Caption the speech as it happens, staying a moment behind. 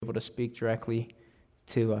able to speak directly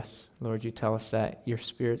to us. Lord, you tell us that your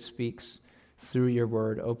Spirit speaks through your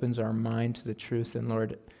word, opens our mind to the truth. And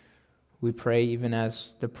Lord, we pray even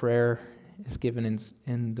as the prayer is given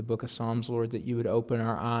in the book of Psalms, Lord, that you would open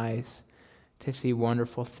our eyes to see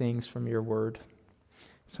wonderful things from your word.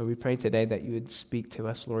 So we pray today that you would speak to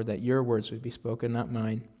us, Lord, that your words would be spoken, not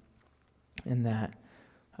mine, and that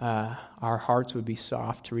our hearts would be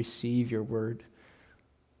soft to receive your word,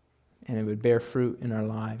 and it would bear fruit in our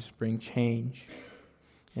lives, bring change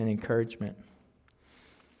and encouragement.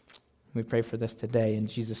 We pray for this today in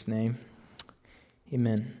Jesus' name.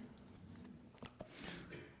 Amen.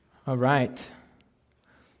 All right.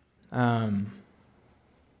 We're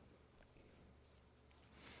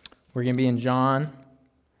going to be in John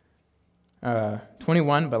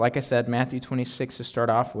 21, but like I said, Matthew 26 to start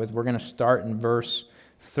off with. We're going to start in verse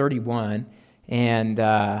 31. And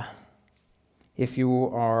if you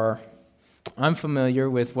are unfamiliar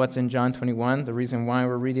with what's in John 21, the reason why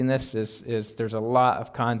we're reading this is there's a lot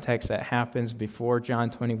of context that happens before John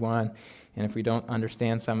 21. And if we don't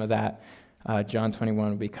understand some of that, John 21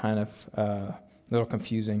 will be kind of a little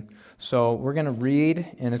confusing. So we're going to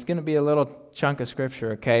read, and it's going to be a little chunk of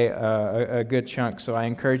Scripture, okay, a good chunk. So I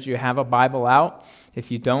encourage you to have a Bible out. If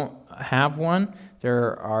you don't have one,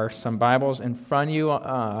 there are some Bibles in front of you,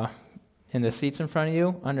 in the seats in front of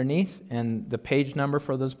you, underneath, and the page number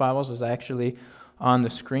for those Bibles is actually on the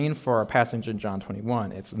screen for our passage in John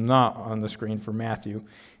 21. It's not on the screen for Matthew,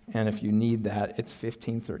 and if you need that, it's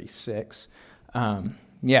 1536.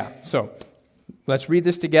 So let's read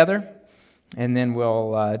this together, and then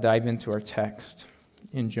we'll dive into our text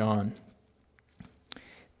in John.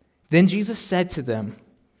 Then Jesus said to them,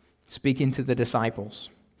 speaking to the disciples,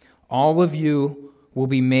 "All of you will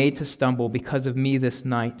be made to stumble because of me this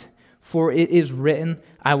night. For it is written,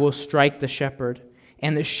 I will strike the shepherd,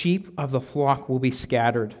 and the sheep of the flock will be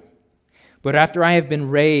scattered. But after I have been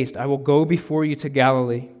raised, I will go before you to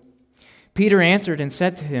Galilee." Peter answered and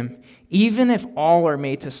said to him, "Even if all are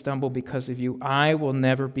made to stumble because of you, I will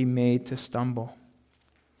never be made to stumble."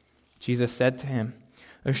 Jesus said to him,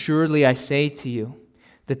 "Assuredly I say to you,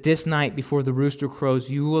 that this night before the rooster crows,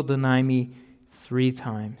 you will deny me 3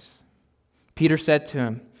 times. Peter said to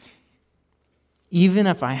him, "Even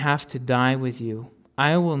if I have to die with you,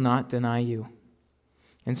 I will not deny you."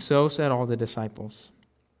 And so said all the disciples.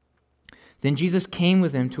 Then Jesus came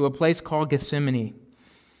with him to a place called Gethsemane.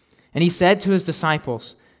 And he said to his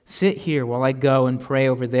disciples, "Sit here while I go and pray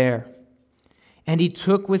over there." And he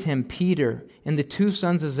took with him Peter and the 2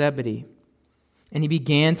 sons of Zebedee. And he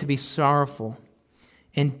began to be sorrowful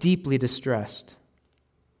and deeply distressed.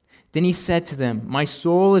 Then he said to them, "My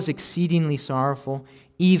soul is exceedingly sorrowful,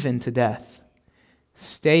 even to death.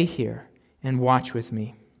 Stay here and watch with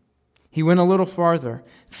me." He went a little farther,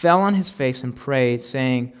 fell on his face and prayed,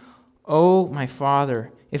 saying, "Oh, my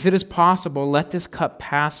Father, if it is possible, let this cup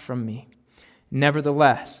pass from me.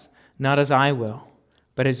 Nevertheless, not as I will,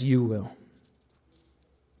 but as you will."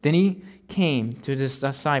 Then he came to his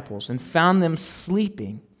disciples and found them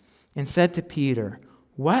sleeping and said to Peter,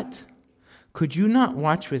 "What? Could you not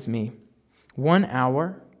watch with me 1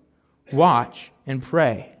 hour? Watch and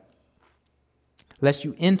pray, lest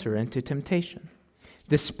you enter into temptation.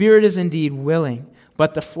 The spirit is indeed willing,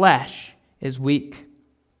 but the flesh is weak."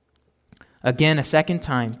 Again, a second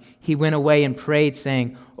time, he went away and prayed,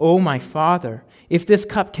 saying, "Oh, my Father, if this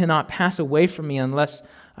cup cannot pass away from me unless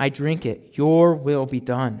I drink it, your will be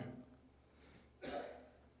done."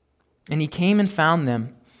 And he came and found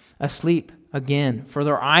them asleep again, for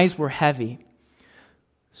their eyes were heavy.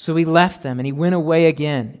 So he left them, and he went away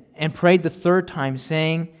again and prayed the 3rd time,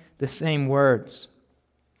 saying the same words.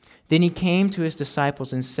 Then he came to his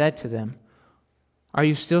disciples and said to them, "Are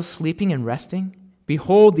you still sleeping and resting?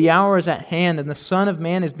 Behold, the hour is at hand, and the Son of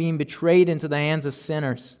Man is being betrayed into the hands of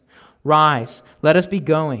sinners. Rise, let us be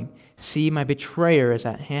going. See, my betrayer is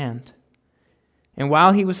at hand." And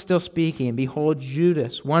while he was still speaking, behold,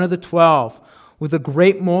 Judas, one of the 12, with a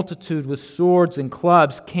great multitude with swords and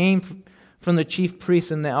clubs, came from the chief priests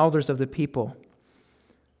and the elders of the people.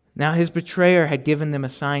 Now his betrayer had given them a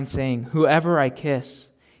sign, saying, "Whoever I kiss,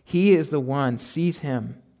 he is the one, seize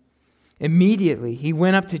him." Immediately he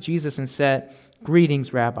went up to Jesus and said,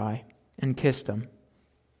 "Greetings, Rabbi," and kissed him.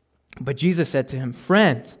 But Jesus said to him,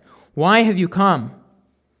 "Friend, why have you come?"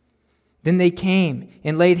 Then they came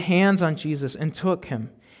and laid hands on Jesus and took him.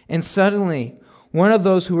 And suddenly one of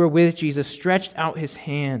those who were with Jesus stretched out his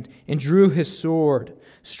hand and drew his sword,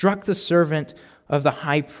 struck the servant of the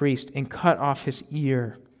high priest, and cut off his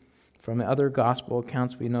ear. From the other gospel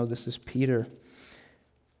accounts, we know this is Peter.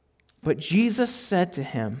 But Jesus said to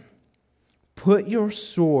him, "Put your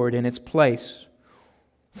sword in its place.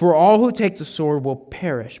 For all who take the sword will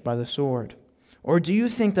perish by the sword. Or do you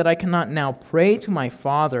think that I cannot now pray to my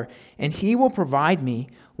Father, and he will provide me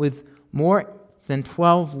with more than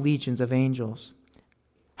 12 legions of angels?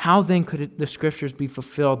 How then could the scriptures be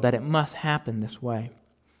fulfilled that it must happen this way?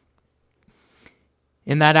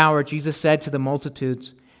 In that hour, Jesus said to the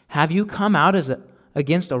multitudes, have you come out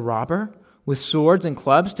against a robber with swords and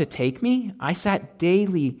clubs to take me? I sat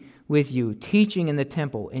daily with you, teaching in the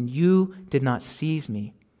temple, and you did not seize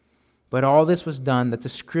me. But all this was done that the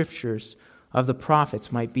scriptures of the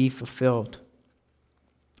prophets might be fulfilled.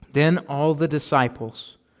 Then all the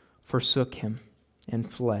disciples forsook him and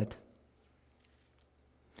fled.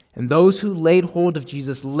 And those who laid hold of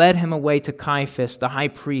Jesus led him away to Caiaphas, the high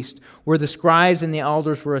priest, where the scribes and the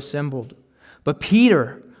elders were assembled. But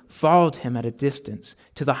Peter followed him at a distance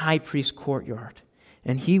to the high priest's courtyard.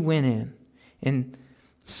 And he went in and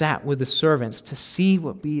sat with the servants to see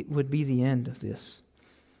what would be the end of this.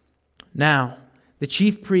 Now, the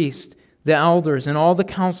chief priest, the elders, and all the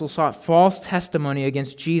council sought false testimony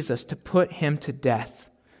against Jesus to put him to death,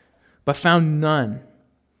 but found none.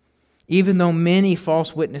 Even though many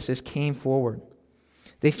false witnesses came forward,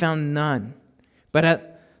 they found none. But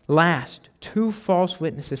at last, 2 false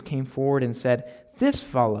witnesses came forward and said, this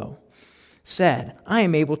fellow said, I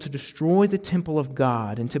am able to destroy the temple of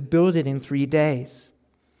God and to build it in 3 days.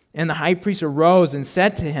 And the high priest arose and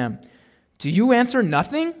said to him, do you answer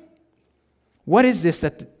nothing? What is this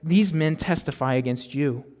that these men testify against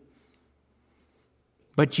you?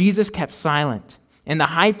 But Jesus kept silent, and the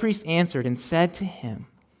high priest answered and said to him,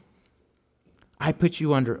 I put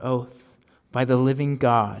you under oath by the living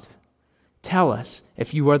God. Tell us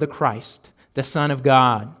if you are the Christ, the Son of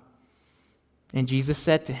God. And Jesus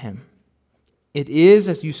said to him, it is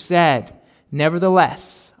as you said.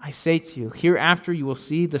 Nevertheless, I say to you, hereafter you will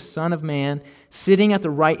see the Son of Man sitting at the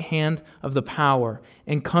right hand of the power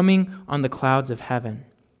and coming on the clouds of heaven.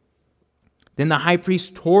 Then the high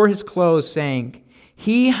priest tore his clothes, saying,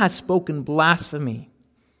 he has spoken blasphemy.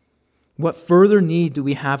 What further need do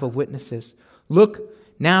we have of witnesses? Look,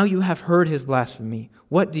 now you have heard his blasphemy.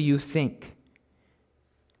 What do you think?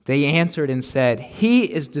 They answered and said, he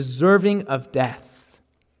is deserving of death.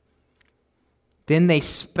 Then they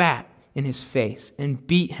spat in his face and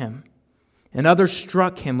beat him. And others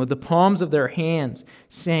struck him with the palms of their hands,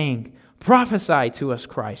 saying, prophesy to us,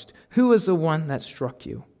 Christ. Who is the one that struck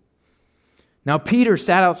you? Now Peter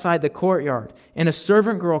sat outside the courtyard, and a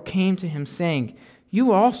servant girl came to him, saying,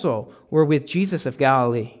 you also were with Jesus of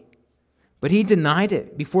Galilee. But he denied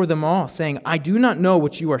it before them all, saying, I do not know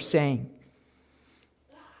what you are saying.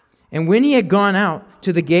 And when he had gone out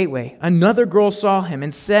to the gateway, another girl saw him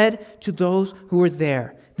and said to those who were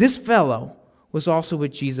there, this fellow was also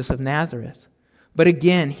with Jesus of Nazareth. But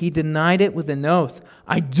again he denied it with an oath,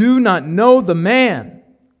 I do not know the man.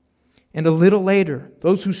 And a little later,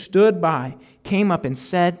 those who stood by came up and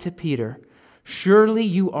said to Peter, surely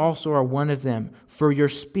you also are one of them, for your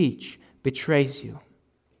speech betrays you.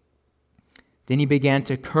 Then he began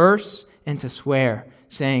to curse and to swear,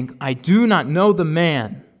 saying, I do not know the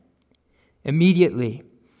man. Immediately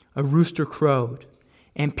a rooster crowed,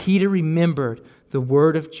 and Peter remembered the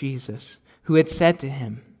word of Jesus, who had said to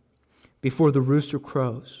him, before the rooster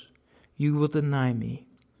crows, you will deny me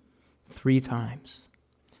 3 times.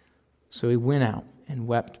 So he went out and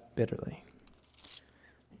wept bitterly.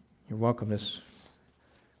 You're welcome to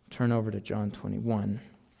turn over to John 21.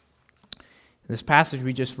 This passage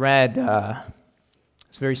we just read,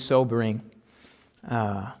 it's very sobering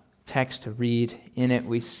text to read. In it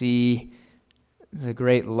we see the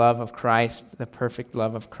great love of Christ, the perfect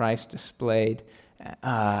love of Christ displayed,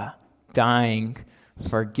 dying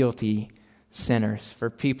for guilty sinners, for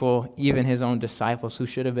people, even his own disciples, who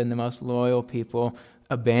should have been the most loyal people,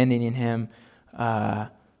 abandoning him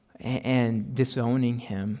and disowning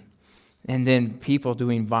him. And then people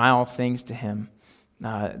doing vile things to him.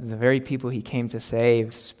 The very people he came to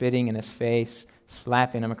save, spitting in his face,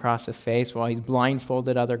 slapping him across the face while he's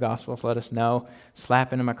blindfolded, other gospels let us know,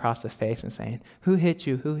 slapping him across the face and saying, who hit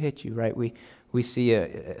you? Who hit you? Right? We see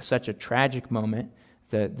such a tragic moment,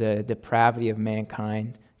 the depravity of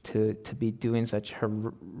mankind to be doing such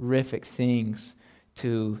horrific things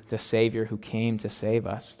to the Savior who came to save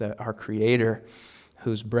us, our Creator,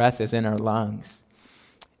 whose breath is in our lungs.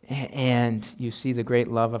 And you see the great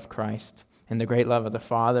love of Christ and the great love of the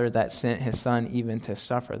Father that sent his Son even to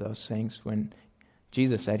suffer those things when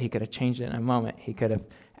Jesus said he could have changed it in a moment. He could have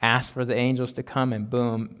asked for the angels to come and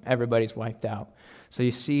boom, everybody's wiped out. So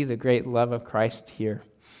you see the great love of Christ here.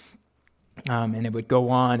 And it would go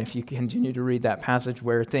on if you continue to read that passage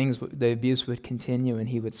where the abuse would continue and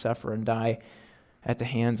he would suffer and die at the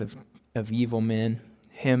hands of evil men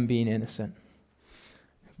him being innocent.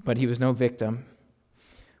 But he was no victim.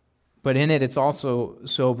 But in it, it's also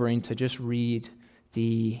sobering to just read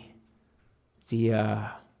the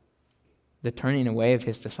turning away of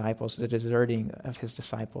his disciples, the deserting of his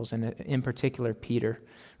disciples, and in particular Peter,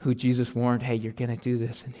 who Jesus warned, hey, you're going to do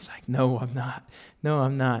this. And he's like, no, I'm not. No,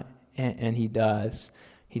 I'm not. And he does.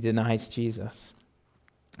 He denies Jesus.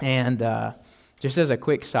 And just as a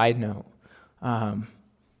quick side note,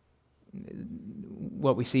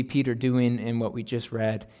 what we see Peter doing in what we just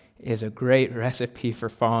read is a great recipe for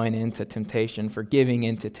falling into temptation, for giving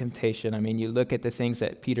into temptation. I mean, you look at the things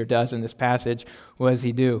that Peter does in this passage. What does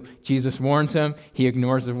he do? Jesus warns him. He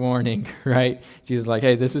ignores the warning, right? Jesus is like,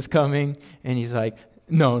 hey, this is coming. And he's like,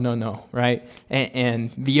 no, right?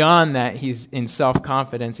 And beyond that, he's in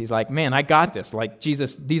self-confidence. He's like, man, I got this. Like,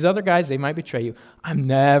 Jesus, these other guys, they might betray you. I'm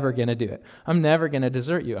never going to do it. I'm never going to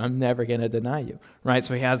desert you. I'm never going to deny you, right?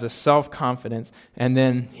 So he has this self-confidence, and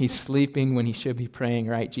then he's sleeping when he should be praying,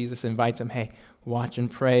 right? Jesus invites him, hey, watch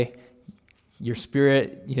and pray. Your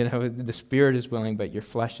spirit, the spirit is willing, but your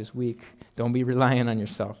flesh is weak. Don't be relying on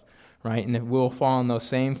yourself, right? And it will fall in those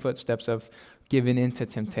same footsteps of giving into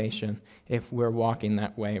temptation if we're walking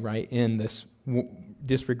that way, right? In this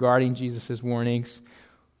disregarding Jesus' warnings,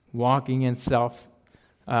 walking in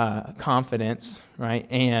self-confidence, right?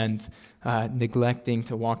 And neglecting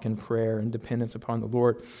to walk in prayer and dependence upon the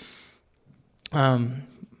Lord. But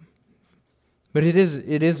it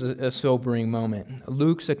is a sobering moment.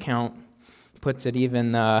 Luke's account puts it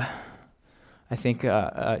even, I think,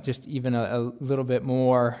 just even a little bit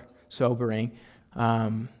more sobering.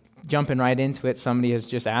 Jumping right into it, somebody has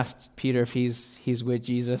just asked Peter if he's with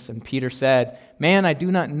Jesus, and Peter said, man, I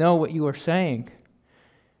do not know what you are saying.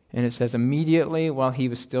 And it says, immediately while he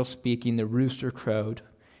was still speaking, the rooster crowed,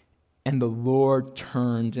 and the Lord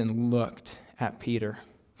turned and looked at Peter.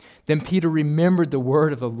 Then Peter remembered the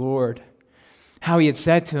word of the Lord, how he had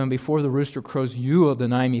said to him, before the rooster crows, you will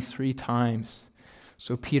deny me 3 times.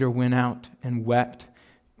 So Peter went out and wept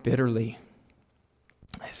bitterly.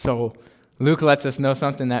 So Luke lets us know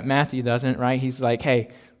something that Matthew doesn't, right? He's like, hey,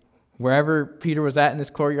 wherever Peter was at in this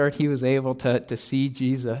courtyard, he was able to see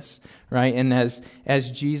Jesus, right? And as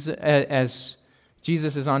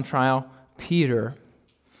Jesus is on trial, Peter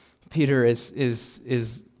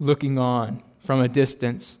is looking on from a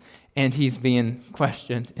distance, and he's being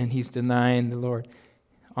questioned, and he's denying the Lord.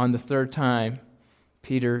 On the 3rd time,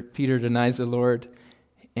 Peter denies the Lord,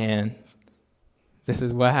 and this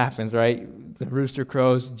is what happens, right? The rooster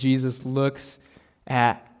crows. Jesus looks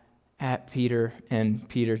at Peter, and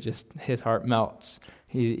Peter his heart melts.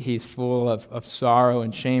 He's full of sorrow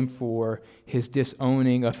and shame for his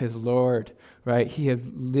disowning of his Lord, right? He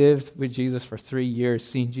had lived with Jesus for 3 years,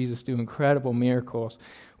 seen Jesus do incredible miracles,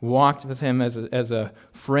 walked with him as a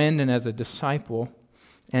friend and as a disciple,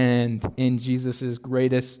 and in Jesus'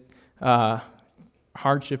 greatest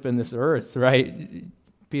hardship in this earth, right?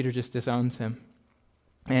 Peter just disowns him.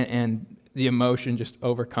 And the emotion just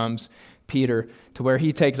overcomes Peter to where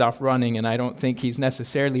he takes off running, and I don't think he's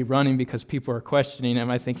necessarily running because people are questioning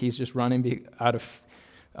him. I think he's just running out of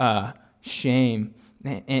shame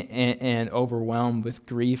and overwhelmed with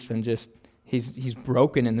grief, and just he's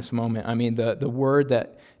broken in this moment. I mean, the word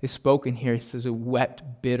that is spoken here, it says it wept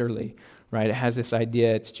bitterly, right? It has this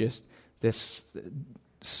idea, it's just this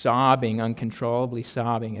sobbing, uncontrollably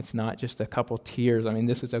sobbing. It's not just a couple tears. I mean,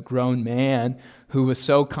 this is a grown man who was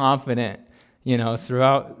so confident,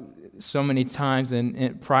 throughout so many times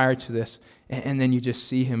and prior to this. And then you just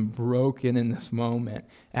see him broken in this moment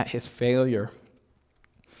at his failure.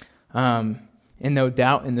 And no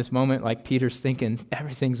doubt in this moment, like Peter's thinking,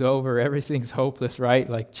 everything's over, everything's hopeless, right?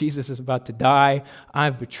 Like Jesus is about to die.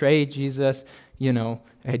 I've betrayed Jesus. I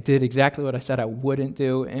did exactly what I said I wouldn't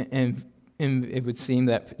do. And it would seem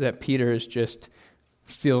that Peter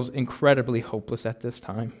feels incredibly hopeless at this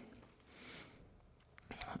time.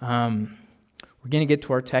 We're going to get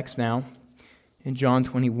to our text now in John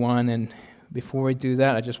 21, and before we do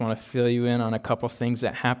that, I just want to fill you in on a couple things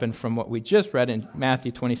that happened from what we just read in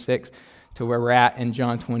Matthew 26 to where we're at in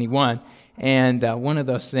John 21. And one of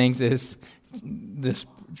those things is this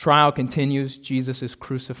trial continues. Jesus is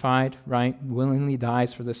crucified, right? Willingly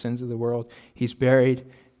dies for the sins of the world. He's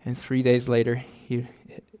buried. And 3 days later, he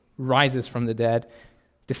rises from the dead,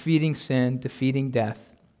 defeating sin, defeating death.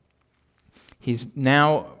 He's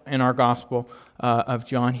now, in our gospel of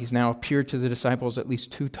John, he's now appeared to the disciples at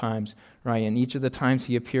least 2 times, right? And each of the times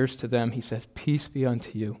he appears to them, he says, peace be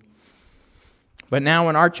unto you. But now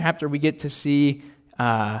in our chapter, we get to see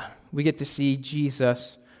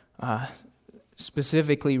Jesus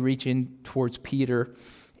specifically reaching towards Peter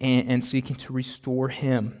and seeking to restore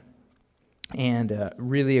him. And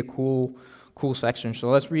really a cool section. So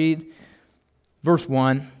let's read verse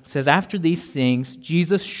 1. It says, "After these things,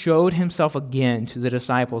 Jesus showed himself again to the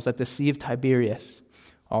disciples at the Sea of Tiberias,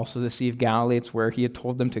 also the Sea of Galilee. It's where he had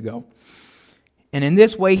told them to go. And in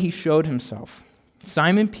this way he showed himself.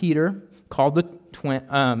 Simon Peter, Thomas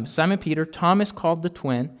called the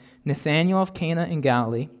twin, Nathanael of Cana in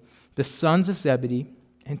Galilee, the sons of Zebedee,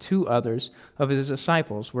 and 2 others of his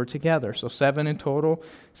disciples were together." So 7 in total,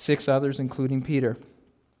 6 others including Peter.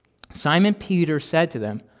 Simon Peter said to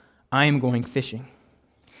them, "I am going fishing."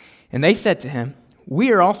 And they said to him,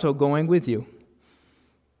 "We are also going with you."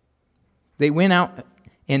 They went out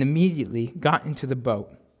and immediately got into the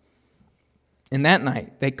boat. And that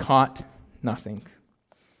night they caught nothing.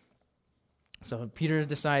 So Peter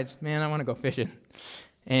decides, man, I want to go fishing.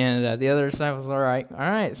 And the other disciples, all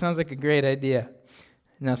right, sounds like a great idea.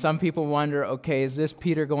 Now, some people wonder, okay, is this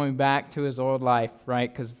Peter going back to his old life, right?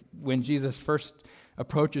 Because when Jesus first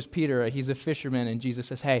approaches Peter, he's a fisherman, and Jesus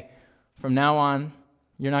says, hey, from now on,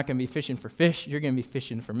 you're not going to be fishing for fish, you're going to be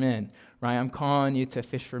fishing for men, right? I'm calling you to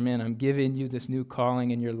fish for men. I'm giving you this new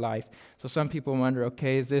calling in your life. So some people wonder,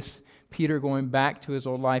 okay, is this Peter going back to his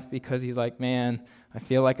old life because he's like, man, I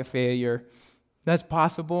feel like a failure? That's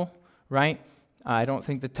possible, right? I don't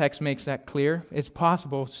think the text makes that clear. It's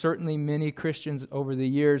possible. Certainly many Christians over the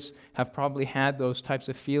years have probably had those types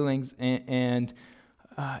of feelings and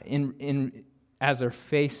as they're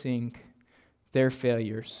facing their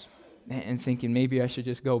failures and thinking, maybe I should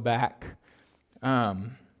just go back.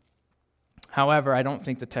 However, I don't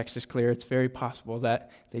think the text is clear. It's very possible that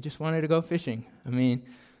they just wanted to go fishing. I mean,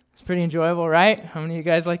 it's pretty enjoyable, right? How many of you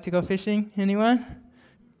guys like to go fishing? Anyone?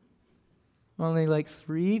 Only like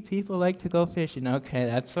 3 people like to go fishing. Okay,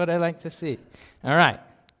 that's what I like to see. All right.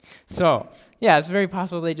 So, yeah, it's very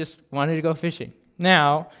possible they just wanted to go fishing.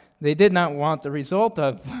 Now, they did not want the result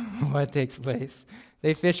of what takes place.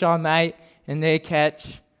 They fish all night and they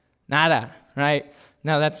catch nada, right?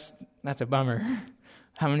 Now, that's a bummer.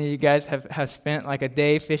 How many of you guys have spent like a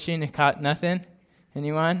day fishing and caught nothing?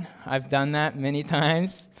 Anyone? I've done that many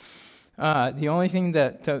times. The only thing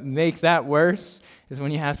to make that worse is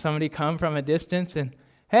when you have somebody come from a distance and,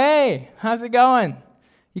 hey, how's it going?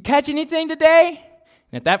 You catch anything today?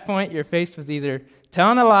 And at that point, you're faced with either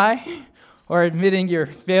telling a lie or admitting your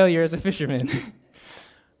failure as a fisherman.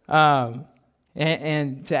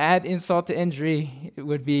 And to add insult to injury, it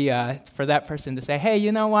would be for that person to say, hey,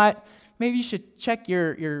 you know what? Maybe you should check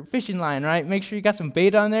your fishing line, right? Make sure you got some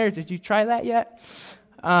bait on there. Did you try that yet?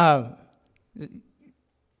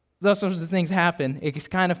 Those sorts of things happen. It's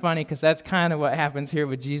kind of funny because that's kind of what happens here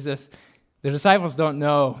with Jesus. The disciples don't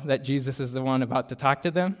know that Jesus is the one about to talk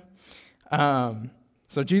to them.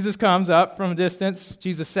 So Jesus comes up from a distance.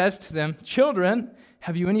 Jesus says to them, children,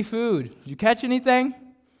 have you any food? Did you catch anything?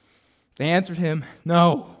 They answered him,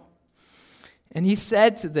 no. And he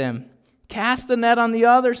said to them, cast the net on the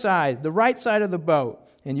other side, the right side of the boat,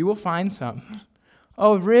 and you will find some.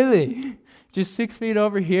 Oh, really? Just 6 feet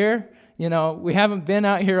over here? You know, we haven't been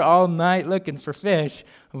out here all night looking for fish,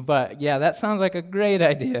 but yeah, that sounds like a great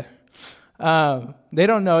idea. They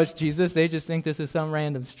don't know it's Jesus. They just think this is some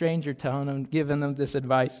random stranger telling them, giving them this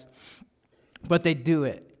advice. But they do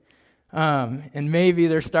it. And maybe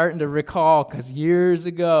they're starting to recall, because years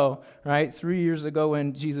ago, right, 3 years ago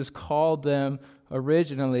when Jesus called them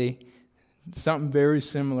originally, something very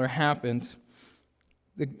similar happened.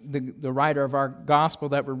 The writer of our gospel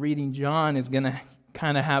that we're reading, John, is going to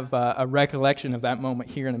kind of have a recollection of that moment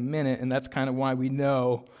here in a minute, and that's kind of why we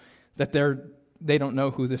know that they don't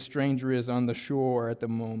know who the stranger is on the shore at the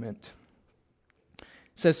moment. It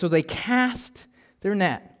says, so they cast their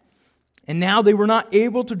net, and now they were not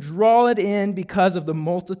able to draw it in because of the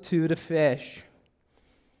multitude of fish.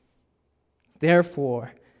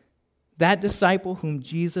 Therefore, that disciple whom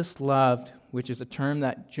Jesus loved, which is a term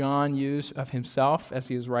that John used of himself as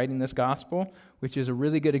he was writing this gospel, which is a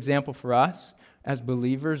really good example for us. As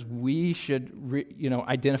believers, we should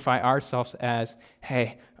identify ourselves as,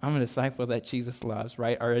 hey, I'm a disciple that Jesus loves,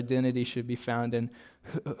 right? Our identity should be found in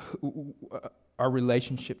our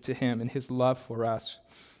relationship to him and his love for us.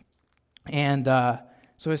 And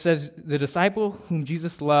so it says, the disciple whom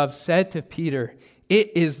Jesus loved said to Peter,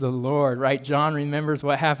 it is the Lord, right? John remembers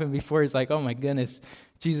what happened before. He's like, oh my goodness,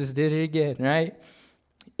 Jesus did it again, right?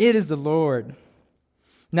 It is the Lord.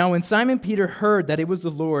 Now, when Simon Peter heard that it was the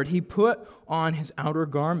Lord, he put on his outer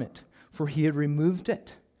garment, for he had removed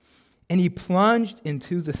it, and he plunged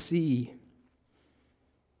into the sea.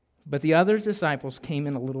 But the other disciples came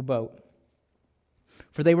in a little boat,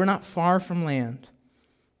 for they were not far from land,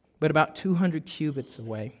 but about 200 cubits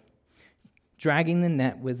away, dragging the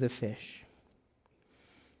net with the fish.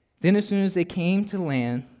 Then as soon as they came to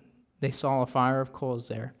land, they saw a fire of coals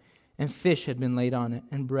there, and fish had been laid on it,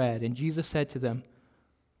 and bread. And Jesus said to them,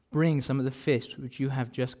 "Bring some of the fish which you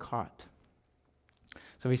have just caught."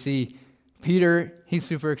 So we see Peter, he's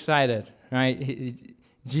super excited, right?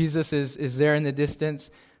 Jesus is there in the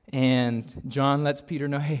distance, and John lets Peter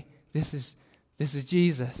know, hey, this is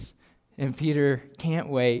Jesus. And Peter can't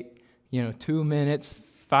wait, 2 minutes,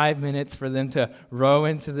 5 minutes for them to row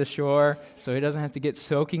into the shore so he doesn't have to get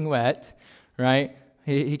soaking wet, right?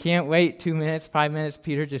 He can't wait 2 minutes, 5 minutes.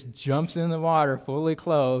 Peter just jumps in the water fully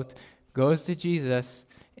clothed, goes to Jesus,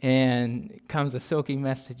 and comes a soaking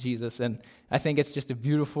mess to Jesus. And I think it's just a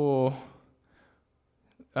beautiful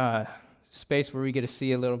space where we get to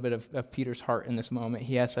see a little bit of Peter's heart in this moment.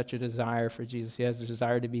 He has such a desire for Jesus. He has a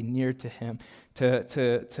desire to be near to him,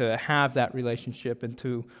 to have that relationship and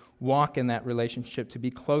to walk in that relationship, to be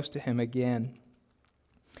close to him again.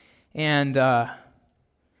 And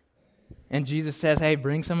Jesus says, hey,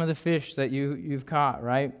 bring some of the fish that you've caught,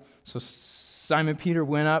 right? So Simon Peter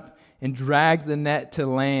went up and dragged the net to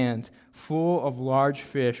land, full of large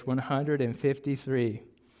fish, 153.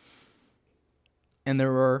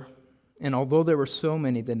 And although there were so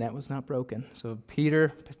many, the net was not broken. So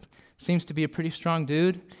Peter seems to be a pretty strong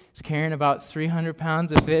dude. He's carrying about 300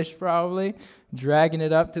 pounds of fish probably, dragging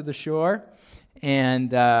it up to the shore.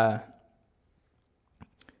 And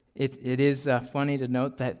it is funny to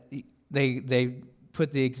note that they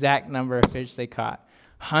put the exact number of fish they caught,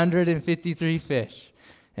 153 fish.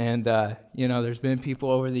 And, there's been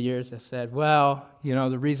people over the years that said, well,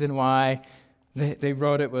 the reason why they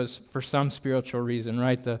wrote it was for some spiritual reason,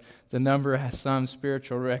 right? The number has some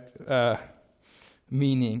spiritual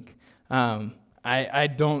meaning. I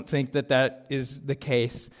don't think that is the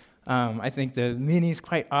case. I think the meaning is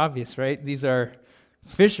quite obvious, right? These are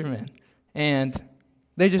fishermen, and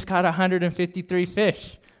they just caught 153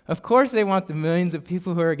 fish. Of course they want the millions of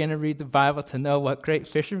people who are going to read the Bible to know what great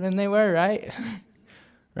fishermen they were, right?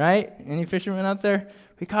 Right? Any fishermen out there?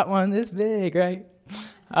 We caught one this big, right?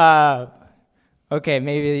 Okay,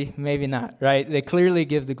 maybe not, right? They clearly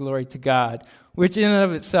give the glory to God, which in and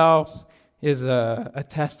of itself is a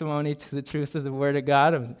testimony to the truth of the Word of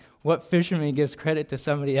God. Of what fisherman gives credit to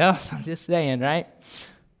somebody else? I'm just saying, right?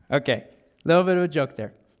 Okay, a little bit of a joke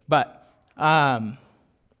there. But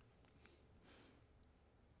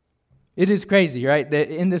it is crazy, right? That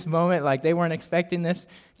in this moment, like they weren't expecting this,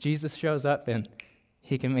 Jesus shows up and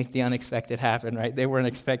he can make the unexpected happen, right? They weren't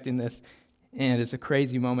expecting this. And it's a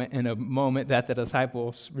crazy moment and a moment that the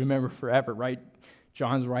disciples remember forever, right?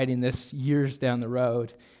 John's writing this years down the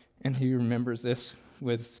road, and he remembers this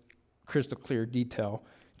with crystal clear detail,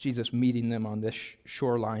 Jesus meeting them on this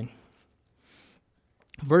shoreline.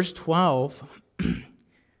 Verse 12,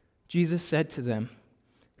 Jesus said to them,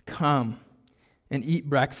 "Come and eat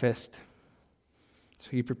breakfast."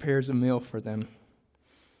 So he prepares a meal for them.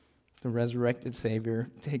 The resurrected Savior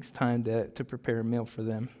takes time to prepare a meal for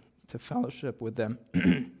them, to fellowship with them.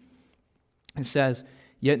 It says,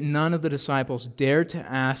 "Yet none of the disciples dared to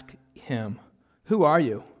ask him, 'Who are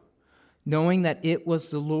you?' knowing that it was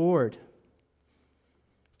the Lord.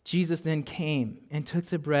 Jesus then came and took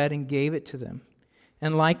the bread and gave it to them,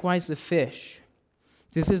 and likewise the fish.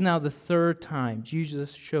 This is now the third time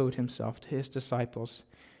Jesus showed himself to his disciples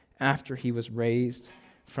after he was raised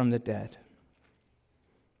from the dead."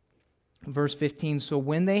 Verse 15, "So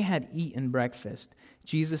when they had eaten breakfast,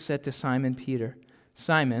 Jesus said to Simon Peter,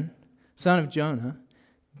 'Simon, son of Jonah,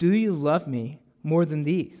 do you love me more than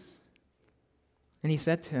these?' And he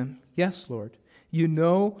said to him, 'Yes, Lord, you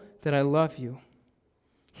know that I love you.'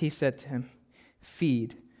 He said to him,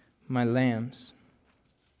 'Feed my lambs.'"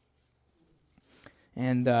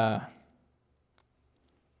 And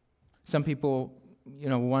some people,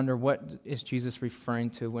 wonder what is Jesus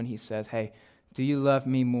referring to when he says, "Hey, do you love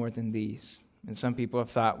me more than these?" And some people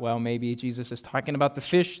have thought, well, maybe Jesus is talking about the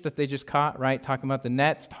fish that they just caught, right? Talking about the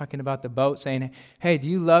nets, talking about the boat, saying, "Hey, do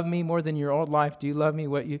you love me more than your old life? Do you love me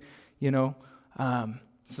what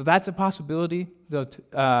So that's a possibility, though.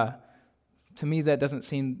 To me, that doesn't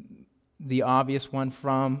seem the obvious one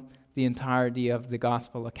from the entirety of the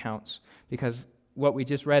gospel accounts, because what we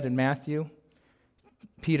just read in Matthew,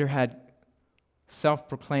 Peter had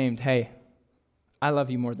self-proclaimed, "Hey, I love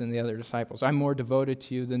you more than the other disciples. I'm more devoted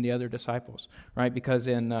to you than the other disciples," right? Because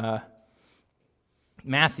in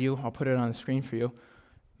Matthew, I'll put it on the screen for you,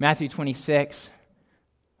 Matthew 26,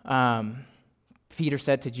 Peter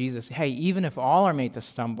said to Jesus, "Hey, even if all are made to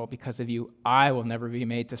stumble because of you, I will never be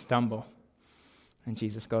made to stumble." And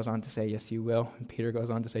Jesus goes on to say, "Yes, you will." And Peter goes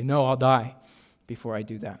on to say, "No, I'll die before I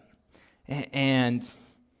do that." And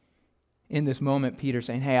in this moment, Peter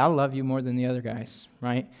saying, hey, I love you more than the other guys,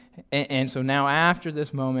 right? And so now after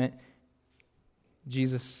this moment,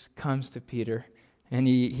 Jesus comes to Peter, and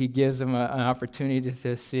he gives him an opportunity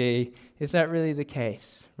to see, is that really the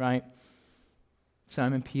case, right?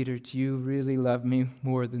 Simon Peter, do you really love me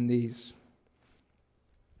more than these?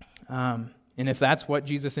 And if that's what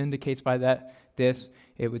Jesus indicates by this,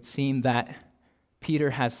 it would seem that Peter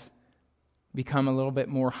has become a little bit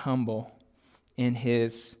more humble in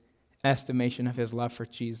his estimation of his love for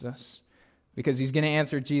Jesus, because he's going to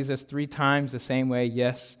answer Jesus 3 times the same way,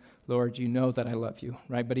 yes, Lord, you know that I love you,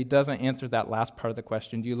 right? But he doesn't answer that last part of the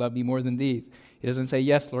question, do you love me more than these? He doesn't say,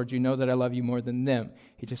 yes, Lord, you know that I love you more than them.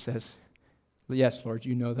 He just says, yes, Lord,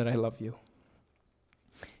 you know that I love you.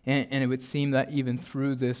 And it would seem that even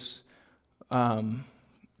through this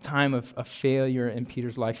time of failure in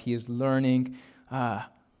Peter's life, he is learning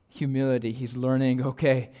humility. He's learning,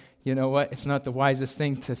 okay, you know what? It's not the wisest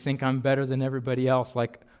thing to think I'm better than everybody else,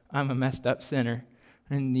 like I'm a messed up sinner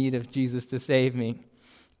in need of Jesus to save me.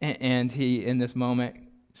 And he, in this moment,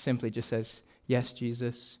 simply just says, yes,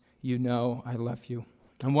 Jesus, you know I love you.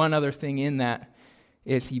 And one other thing in that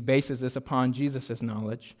is he bases this upon Jesus'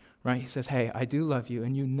 knowledge, right? He says, hey, I do love you,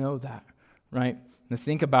 and you know that, right? Now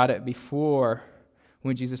think about it before,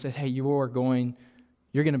 when Jesus says, hey, you're going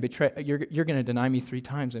to betray, you're going to deny me 3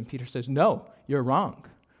 times. And Peter says, no, you're wrong,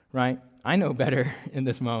 right? I know better in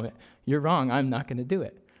this moment. You're wrong. I'm not going to do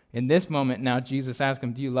it. In this moment now, Jesus asks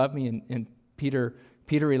him, do you love me? And Peter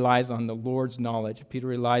relies on the Lord's knowledge. Peter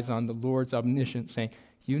relies on the Lord's omniscience, saying,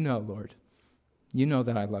 you know, Lord, you know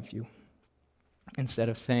that I love you. Instead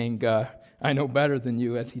of saying, I know better than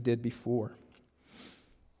you, as he did before.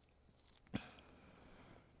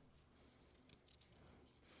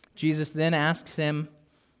 Jesus then asks him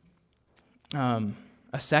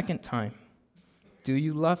a second time, do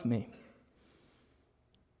you love me?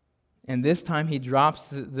 And this time he drops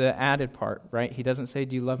the added part, right? He doesn't say,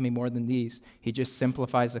 do you love me more than these? He just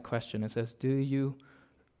simplifies the question and says, do you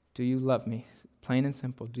love me? Plain and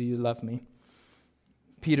simple, do you love me?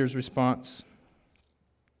 Peter's response,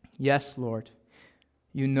 yes, Lord,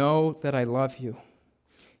 you know that I love you.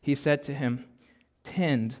 He said to him,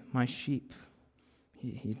 tend my sheep.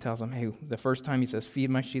 He tells him, hey, the first time he says, feed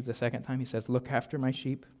my sheep. The second time he says, look after my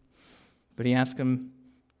sheep. But he asks him,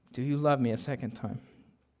 do you love me a second time?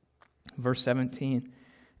 Verse 17,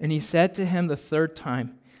 and he said to him the third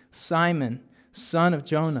time, Simon, son of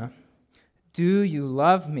Jonah, do you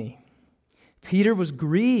love me? Peter was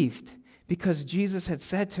grieved because Jesus had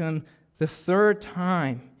said to him the third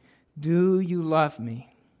time, do you love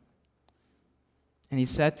me? And he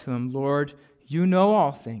said to him, Lord, you know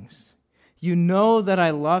all things. You know that I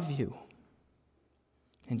love you.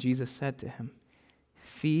 And Jesus said to him,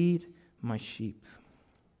 feed my sheep.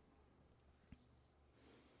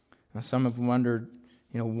 Now, some have wondered,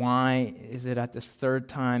 why is it at this third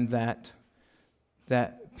time that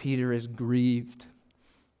Peter is grieved,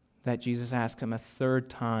 that Jesus asked him a third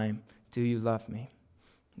time, do you love me?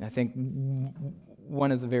 And I think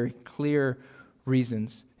one of the very clear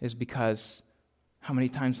reasons is because how many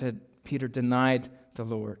times had Peter denied the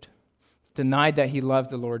Lord? Denied that he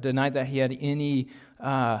loved the Lord, denied that he had any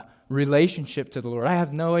relationship to the Lord. I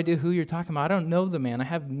have no idea who you're talking about. I don't know the man. I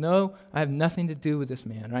have nothing to do with this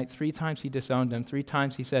man, right? 3 times he disowned him. 3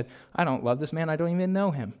 times he said, I don't love this man. I don't even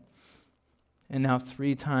know him. And now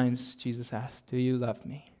 3 times Jesus asked, do you love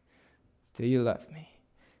me? Do you love me?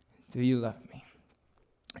 Do you love me?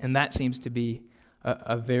 And that seems to be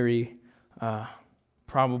a very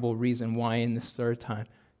probable reason why in this third time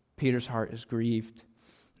Peter's heart is grieved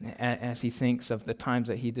as he thinks of the times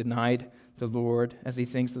that he denied the Lord, as he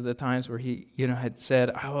thinks of the times where he, had said,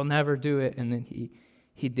 I will never do it, and then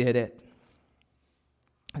he did it.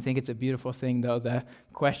 I think it's a beautiful thing, though, the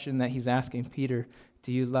question that he's asking Peter,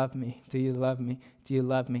 do you love me? Do you love me? Do you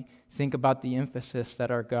love me? Think about the emphasis that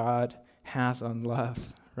our God has on love,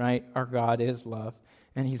 right? Our God is love,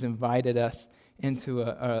 and he's invited us into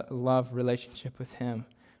a love relationship with him,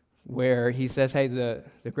 where he says, hey, the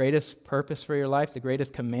greatest purpose for your life, the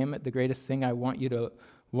greatest commandment, the greatest thing I want you to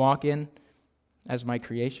walk in as my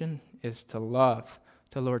creation is to love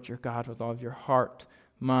the Lord your God with all of your heart,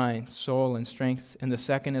 mind, soul, and strength. And the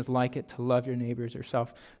second is like it, to love your neighbors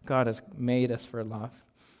yourself. God has made us for love,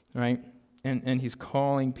 right? And he's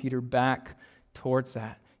calling Peter back towards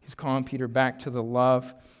that. He's calling Peter back to the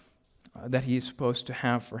love that he's supposed to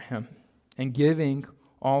have for him. And giving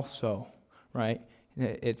also, right?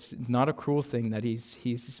 It's not a cruel thing that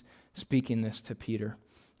he's speaking this to Peter,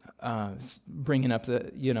 bringing up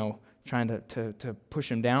trying to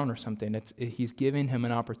push him down or something. He's giving him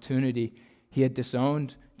an opportunity He had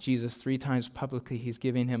disowned Jesus 3 times publicly. He's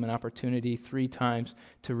giving him an opportunity 3 times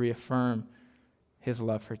to reaffirm his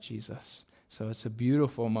love for Jesus. So it's a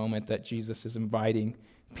beautiful moment that Jesus is inviting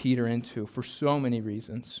Peter into for so many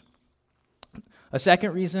reasons. A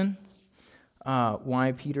second reason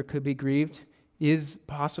why Peter could be grieved is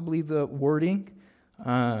possibly the wording.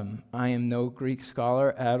 I am no Greek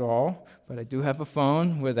scholar at all, but I do have a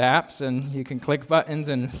phone with apps, and you can click buttons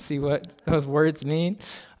and see what those words mean.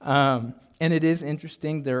 And it is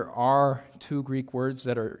interesting, there are 2 Greek words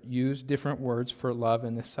that are used, different words for love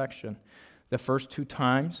in this section. The first 2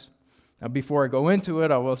 times, now before I go into it,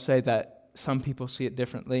 I will say that some people see it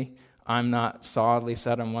differently. I'm not solidly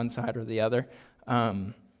set on one side or the other,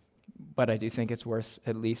 but I do think it's worth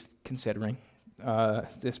at least considering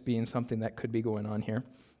this being something that could be going on here.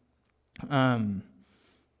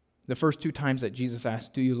 The first 2 times that Jesus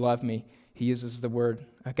asked, "Do you love me?" he uses the word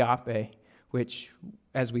agape, which,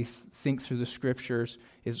 as we think through the scriptures,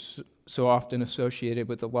 is so often associated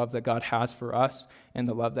with the love that God has for us and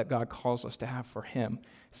the love that God calls us to have for him.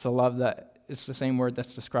 It's the love that, it's the same word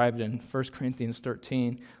that's described in 1 Corinthians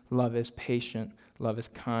 13. Love is patient, love is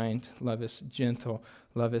kind, love is gentle,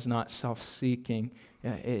 love is not self-seeking,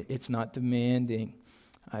 it's not demanding,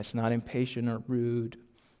 it's not impatient or rude,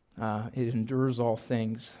 it endures all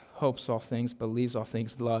things, hopes all things, believes all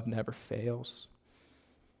things, love never fails.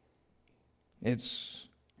 It's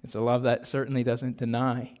a love that certainly doesn't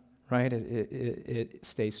deny, right? It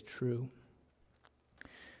stays true.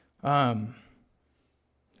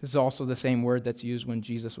 This is also the same word that's used when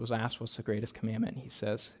Jesus was asked what's the greatest commandment. He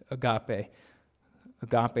says, agape.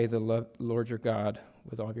 Agape the Lord your God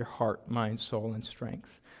with all of your heart, mind, soul, and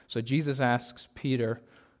strength. So Jesus asks Peter,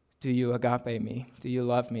 do you agape me? Do you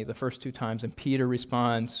love me? The first 2 times. And Peter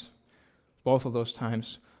responds, both of those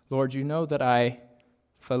times, Lord, you know that I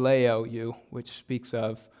phileo you, which speaks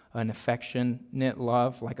of an affectionate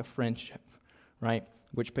love, like a friendship, right?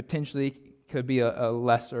 Which potentially could be a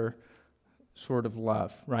lesser sort of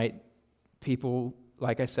love, right? People,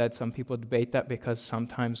 like I said, some people debate that because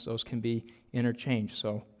sometimes those can be interchanged.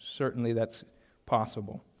 So certainly that's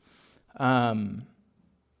possible.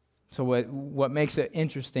 So what makes it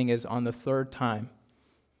interesting is on the 3rd time,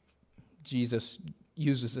 Jesus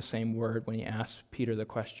uses the same word when he asks Peter the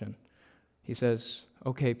question. He says,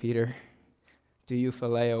 okay, Peter, do you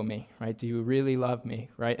phileo me, right? Do you really love me,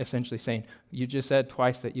 right? Essentially saying, you just said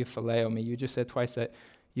twice that you phileo me. You just said twice that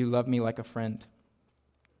you love me like a friend.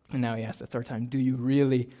 And now he asks the 3rd time, do you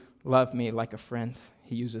really love me like a friend?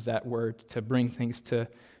 He uses that word to bring things to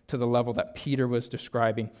the level that Peter was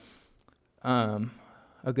describing.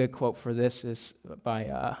 A good quote for this is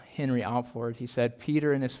by Henry Alford. He said,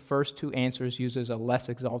 Peter in his first 2 answers uses a less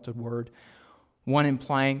exalted word, one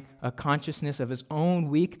implying a consciousness of his own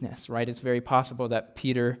weakness, right? It's very possible that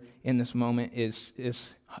Peter in this moment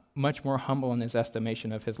is much more humble in his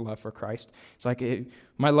estimation of his love for Christ. It's like,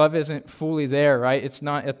 my love isn't fully there, right? It's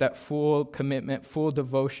not at that full commitment, full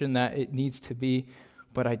devotion that it needs to be,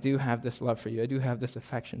 but I do have this love for you. I do have this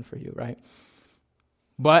affection for you, right?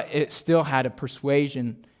 But it still had a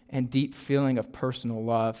persuasion and deep feeling of personal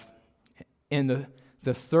love. In the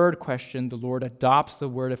 3rd question, the Lord adopts the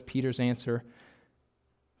word of Peter's answer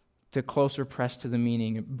to closer press to the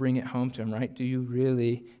meaning and bring it home to him, right? Do you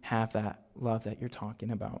really have that love that you're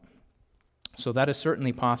talking about? So that is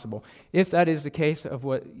certainly possible. If that is the case of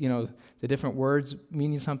what, the different words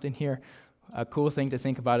meaning something here, a cool thing to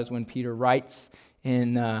think about is when Peter writes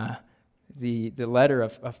in the letter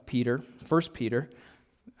of Peter, 1 Peter,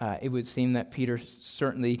 it would seem that Peter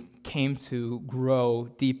certainly came to grow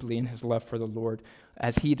deeply in his love for the Lord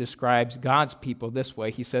as he describes God's people this way.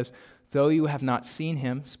 He says, though you have not seen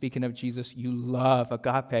him, speaking of Jesus, you love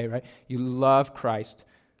agape, right? You love Christ.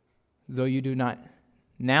 Though you do not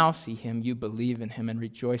now see him, you believe in him and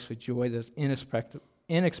rejoice with joy that is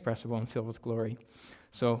inexpressible and filled with glory.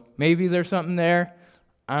 So maybe there's something there.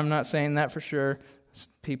 I'm not saying that for sure.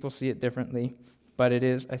 People see it differently. But it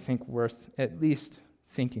is, I think, worth at least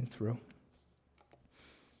thinking through.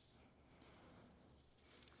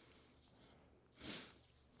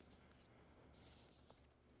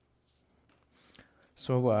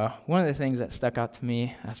 So one of the things that stuck out to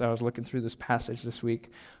me as I was looking through this passage this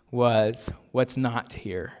week was what's not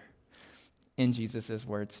here in Jesus'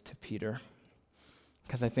 words to Peter.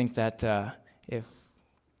 Because I think that if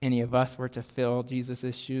any of us were to fill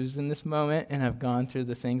Jesus' shoes in this moment and have gone through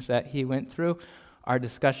the things that he went through, our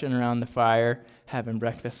discussion around the fire, having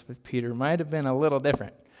breakfast with Peter, might have been a little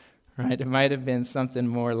different, right? It might have been something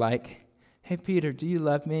more like, hey, Peter, do you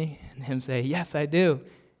love me? And him say, yes, I do.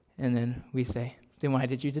 And then we say, then why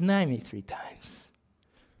did you deny me 3 times?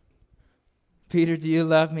 Peter, do you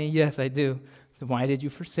love me? Yes, I do. So why did you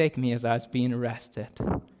forsake me as I was being arrested?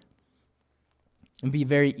 It'd be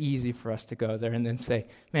very easy for us to go there and then say,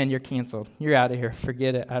 man, you're canceled. You're out of here.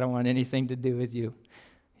 Forget it. I don't want anything to do with you.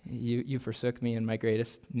 You forsook me in my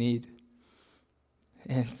greatest need.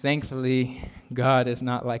 And thankfully, God is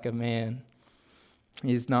not like a man.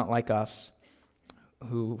 He's not like us,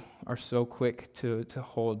 who are so quick to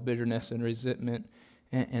hold bitterness and resentment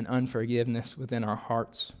and unforgiveness within our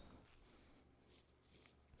hearts.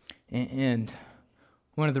 And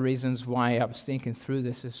one of the reasons why I was thinking through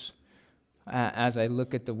this is, as I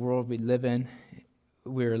look at the world we live in,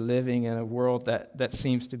 we're living in a world that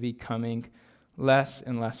seems to be becoming less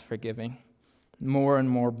and less forgiving, more and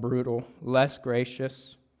more brutal, less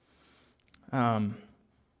gracious. It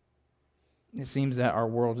seems that our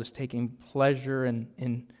world is taking pleasure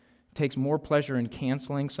and takes more pleasure in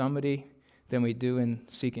canceling somebody than we do in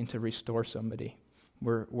seeking to restore somebody.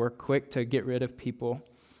 We're quick to get rid of people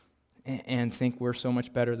and think we're so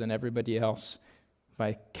much better than everybody else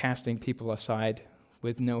by casting people aside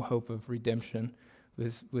with no hope of redemption,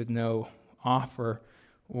 with no offer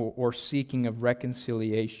or seeking of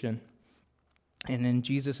reconciliation. And in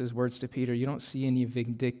Jesus' words to Peter, you don't see any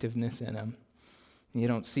vindictiveness in him. You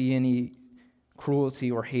don't see any cruelty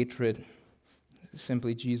or hatred.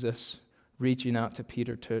 Simply Jesus reaching out to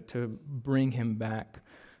Peter to bring him back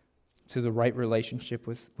to the right relationship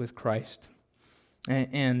with Christ.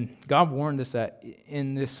 And God warned us that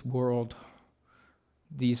in this world,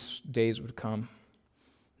 these days would come,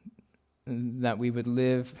 that we would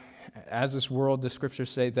live as this world. The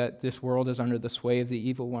scriptures say that this world is under the sway of the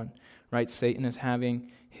evil one, right? Satan is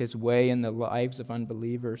having his way in the lives of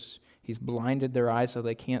unbelievers. He's blinded their eyes so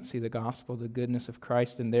they can't see the gospel, the goodness of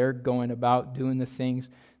Christ, and they're going about doing the things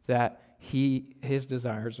that his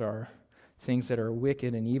desires are, things that are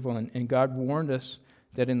wicked and evil. And God warned us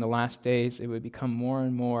that in the last days it would become more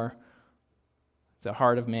and more, the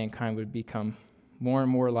heart of mankind would become more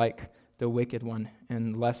and more like the wicked one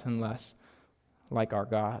and less like our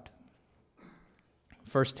God.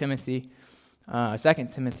 2 Timothy puts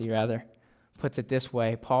it this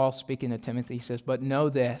way. Paul, speaking to Timothy, says, "But know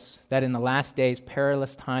this, that in the last days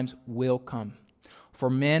perilous times will come. For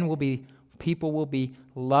people will be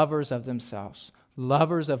lovers of themselves,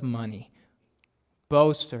 lovers of money,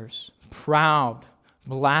 boasters, proud,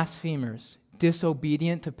 blasphemers,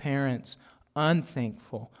 disobedient to parents,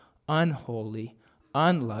 unthankful, unholy,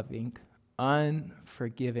 unloving,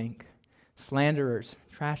 unforgiving, slanderers,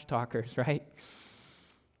 trash talkers," right?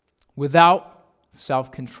 "Without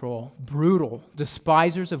self-control, brutal,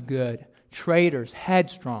 despisers of good, traitors,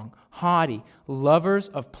 headstrong, haughty, lovers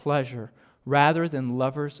of pleasure rather than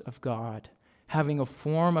lovers of God, having a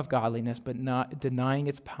form of godliness but not denying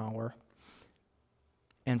its power.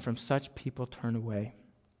 And from such people turn away."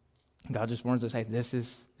 God just warns us, hey, this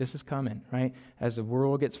is coming, right? As the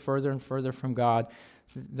world gets further and further from God,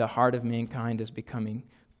 the heart of mankind is becoming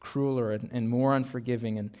crueler and more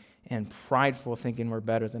unforgiving and prideful, thinking we're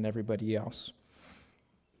better than everybody else.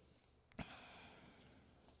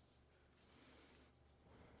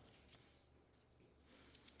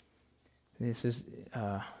 This is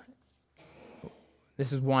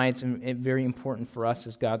why it's very important for us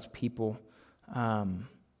as God's people.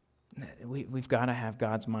 We've got to have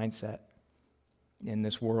God's mindset in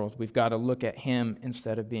this world. We've got to look at Him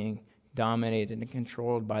instead of being dominated and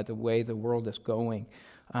controlled by the way the world is going.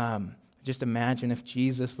 Just imagine if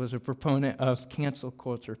Jesus was a proponent of cancel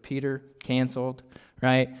culture. Peter canceled,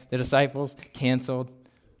 right? The disciples canceled.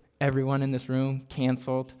 Everyone in this room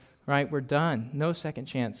canceled, right? We're done. No second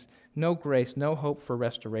chance. No grace. No hope for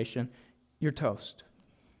restoration. You're toast.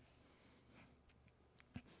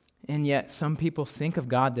 And yet some people think of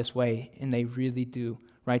God this way, and they really do,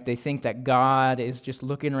 right? They think that God is just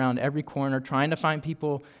looking around every corner, trying to find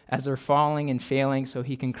people as they're falling and failing so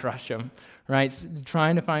He can crush them, right?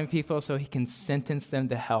 Trying to find people so He can sentence them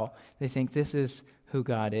to hell. They think this is who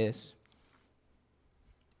God is.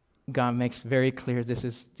 God makes very clear this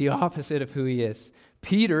is the opposite of who He is.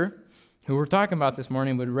 Peter, who we're talking about this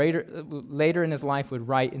morning, would later in his life would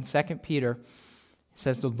write in 2 Peter, it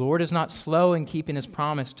says, "The Lord is not slow in keeping His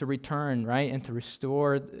promise to return," right, and to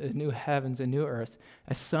restore new heavens and new earth.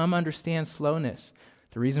 As some understand slowness,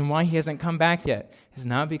 the reason why He hasn't come back yet is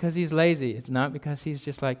not because He's lazy. It's not because He's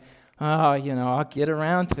just like, I'll get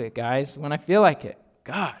around to it, guys, when I feel like it.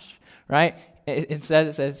 Gosh, right? Instead,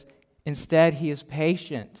 it says, instead He is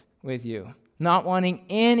patient with you, not wanting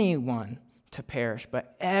anyone to perish,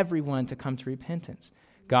 but everyone to come to repentance.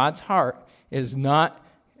 God's heart is not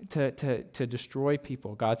to destroy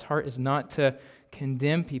people. God's heart is not to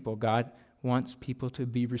condemn people. God wants people to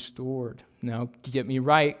be restored. Now, get me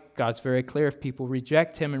right, God's very clear. If people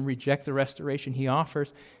reject him and reject the restoration he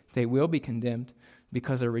offers, they will be condemned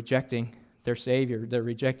because they're rejecting their Savior. They're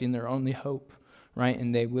rejecting their only hope, right?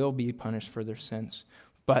 And they will be punished for their sins.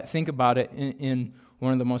 But think about it in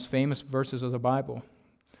one of the most famous verses of the Bible.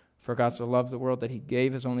 For God so loved the world that he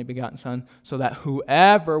gave his only begotten Son, so that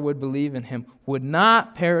whoever would believe in him would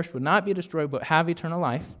not perish, would not be destroyed, but have eternal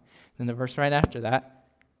life. Then the verse right after that,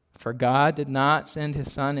 for God did not send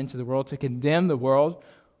his Son into the world to condemn the world,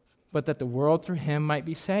 but that the world through him might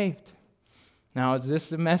be saved. Now, is this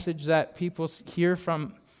the message that people hear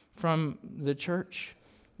from the church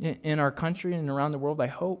in our country and around the world? I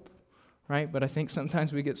hope, right? But I think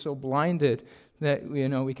sometimes we get so blinded that,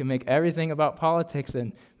 we can make everything about politics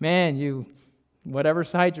and, man, whatever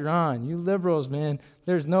side you're on, you liberals, man,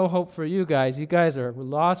 there's no hope for you guys. You guys are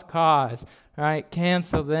lost cause, right?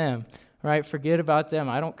 Cancel them, right? Forget about them.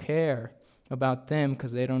 I don't care about them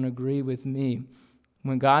because they don't agree with me.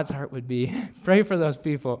 When God's heart would be, pray for those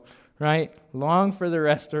people, right? Long for the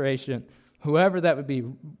restoration. Whoever that would be,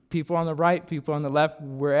 people on the right, people on the left,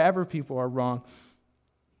 wherever people are wrong,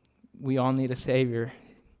 we all need a Savior.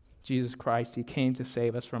 Jesus Christ, he came to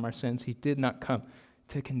save us from our sins. He did not come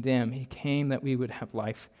to condemn. He came that we would have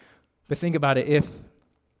life. But think about it,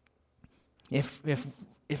 if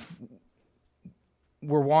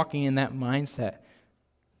we're walking in that mindset,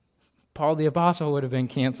 Paul the Apostle would have been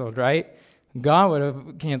canceled, right? God would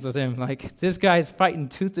have canceled him. Like, this guy is fighting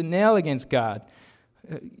tooth and nail against God,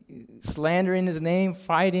 slandering his name,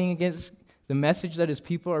 fighting against the message that his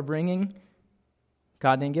people are bringing.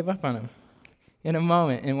 God didn't give up on him. In a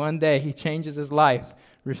moment, in one day, he changes his life,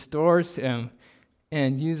 restores him,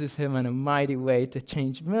 and uses him in a mighty way to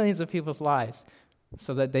change millions of people's lives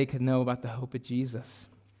so that they could know about the hope of Jesus.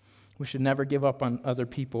 We should never give up on other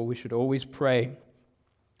people. We should always pray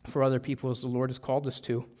for other people as the Lord has called us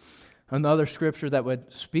to. Another scripture that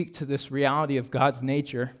would speak to this reality of God's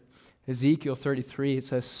nature, Ezekiel 33, it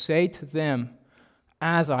says, say to them,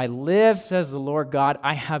 as I live, says the Lord God,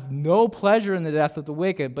 I have no pleasure in the death of the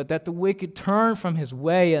wicked, but that the wicked turn from his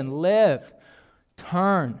way and live.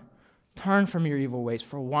 Turn from your evil ways,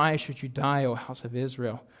 for why should you die, O house of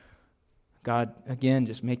Israel? God, again,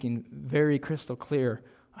 just making very crystal clear,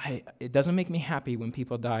 it doesn't make me happy when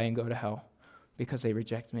people die and go to hell because they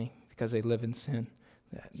reject me, because they live in sin.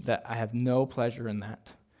 That I have no pleasure in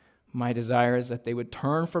that. My desire is that they would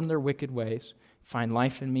turn from their wicked ways, find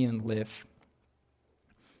life in me, and live.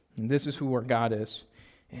 And this is who our God is.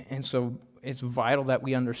 And so it's vital that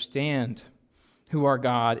we understand who our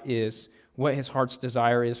God is, what his heart's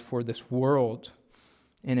desire is for this world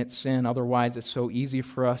and its sin. Otherwise, it's so easy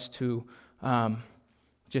for us to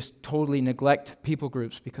just totally neglect people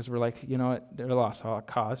groups because we're like, you know what, they're lost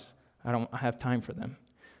cause. I have time for them,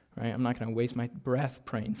 right? I'm not going to waste my breath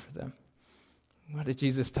praying for them. What did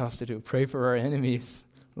Jesus tell us to do? Pray for our enemies.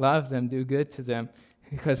 Love them, do good to them,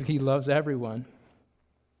 because he loves everyone.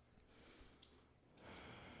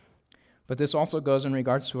 But this also goes in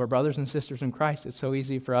regards to our brothers and sisters in Christ. It's so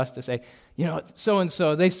easy for us to say,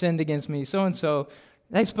 so-and-so, they sinned against me. So-and-so,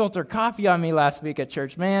 they spilled their coffee on me last week at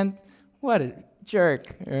church. Man, what a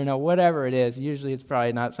jerk. Or whatever it is. Usually it's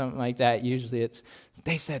probably not something like that. Usually it's,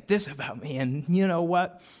 they said this about me, and you know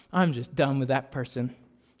what? I'm just done with that person.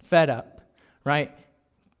 Fed up, right?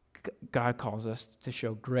 God calls us to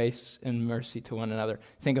show grace and mercy to one another.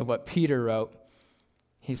 Think of what Peter wrote.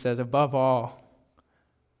 He says, above all,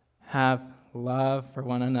 have love for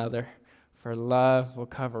one another, for love will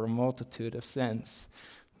cover a multitude of sins.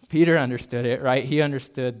 Peter understood it, right? He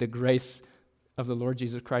understood the grace of the Lord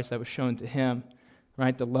Jesus Christ that was shown to him,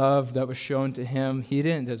 right? The love that was shown to him, he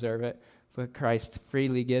didn't deserve it, but Christ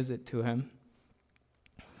freely gives it to him.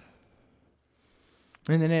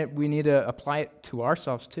 And then we need to apply it to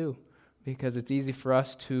ourselves too, because it's easy for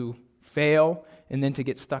us to fail and then to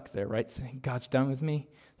get stuck there, right? God's done with me.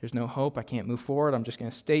 There's no hope. I can't move forward. I'm just going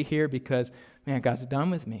to stay here because, man, God's done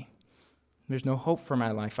with me. There's no hope for my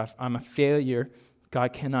life. I'm a failure.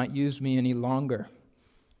 God cannot use me any longer.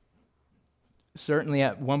 Certainly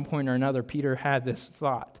at one point or another, Peter had this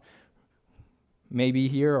thought, maybe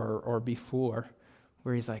here or before,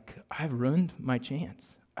 where he's like, I've ruined my chance.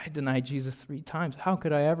 I denied Jesus 3 times. How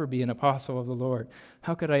could I ever be an apostle of the Lord?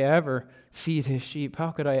 How could I ever feed his sheep? How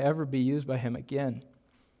could I ever be used by him again?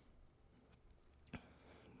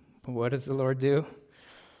 But what does the Lord do?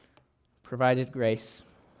 Provided grace.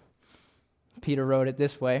 Peter wrote it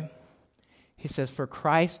this way. He says, for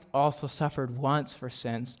Christ also suffered once for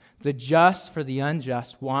sins, the just for the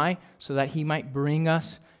unjust. Why? So that he might bring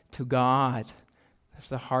us to God. That's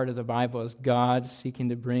the heart of the Bible, is God seeking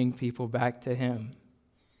to bring people back to him.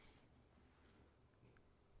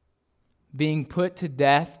 being put to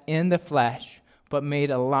death in the flesh, but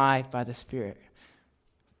made alive by the Spirit.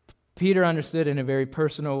 Peter understood in a very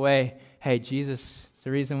personal way, hey, Jesus,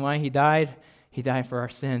 the reason why he died for our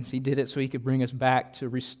sins. He did it so he could bring us back, to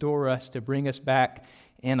restore us, to bring us back.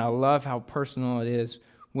 And I love how personal it is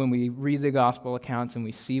when we read the gospel accounts and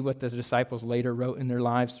we see what the disciples later wrote in their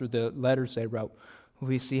lives through the letters they wrote.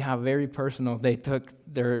 We see how very personal they took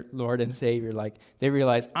their Lord and Savior. Like, they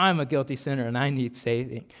realized, I'm a guilty sinner and I need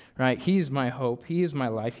saving, right? He's my hope. He is my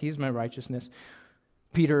life. He's my righteousness.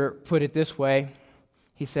 Peter put it this way.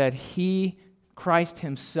 He said, Christ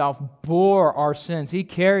himself bore our sins. He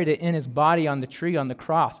carried it in his body on the tree, on the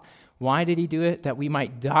cross. Why did he do it? That we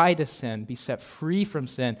might die to sin, be set free from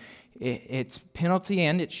sin, its penalty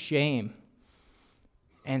and its shame,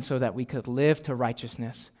 and so that we could live to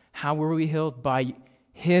righteousness. How were we healed? By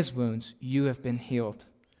his wounds you have been healed.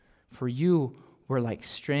 For you were like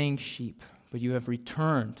straying sheep, but you have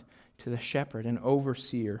returned to the shepherd and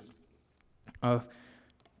overseer of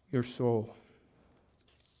your soul.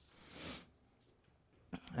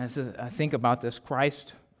 As I think about this,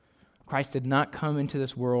 Christ did not come into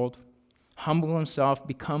this world, humble himself,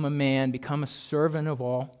 become a man, become a servant of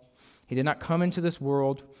all. He did not come into this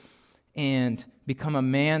world and become a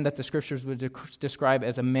man that the scriptures would describe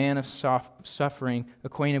as a man of suffering,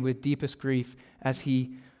 acquainted with deepest grief, as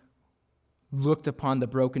he looked upon the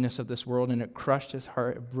brokenness of this world, and it crushed his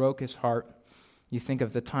heart, it broke his heart. You think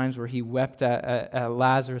of the times where he wept at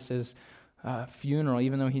Lazarus' funeral.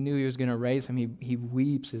 Even though he knew he was going to raise him, he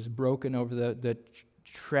weeps, is broken over the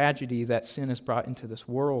tragedy that sin has brought into this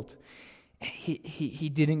world. He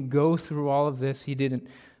didn't go through all of this. He didn't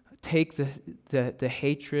take the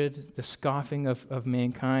hatred, the scoffing of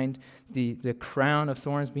mankind, the crown of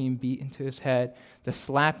thorns being beat into his head, the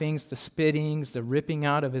slappings, the spittings, the ripping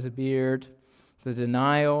out of his beard, the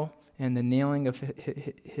denial and the nailing of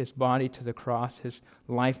his body to the cross, his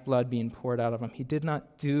lifeblood being poured out of him. He did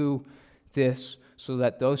not do this so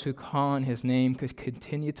that those who call on his name could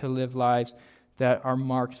continue to live lives that are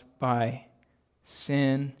marked by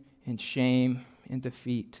sin and shame and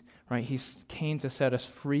defeat, right? He came to set us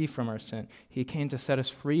free from our sin. He came to set us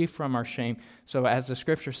free from our shame. So as the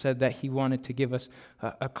scripture said, that he wanted to give us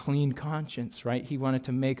a clean conscience, right? He wanted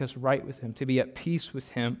to make us right with him, to be at peace with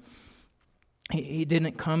him. He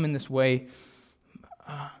didn't come in this way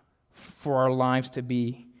for our lives to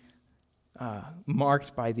be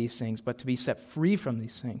marked by these things, but to be set free from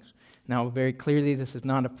these things. Now, very clearly, this is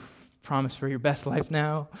not a promise for your best life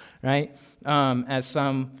now, right? As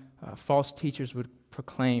some false teachers would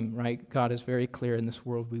proclaim, right? God is very clear, in this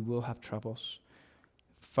world we will have troubles.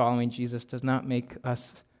 Following Jesus does not make us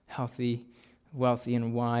healthy, wealthy,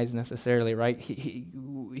 and wise necessarily, right?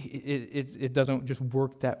 It doesn't just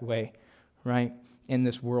work that way, right? In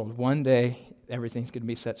this world. One day, everything's going to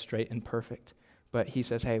be set straight and perfect. But he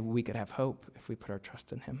says, hey, we could have hope if we put our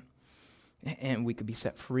trust in him. And we could be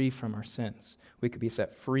set free from our sins. We could be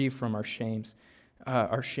set free from our shames.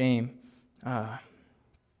 Our shame. As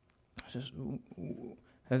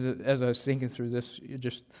I was thinking through this,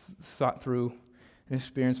 just thought through an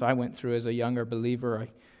experience I went through as a younger believer. I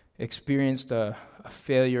experienced a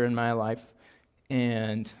failure in my life,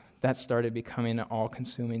 and that started becoming an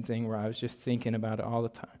all-consuming thing where I was just thinking about it all the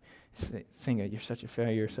time. Thinking, you're such a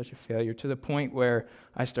failure, to the point where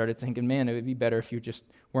I started thinking, man, it would be better if you just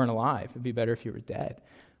weren't alive. It would be better if you were dead.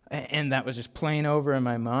 And that was just playing over in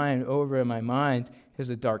my mind. It was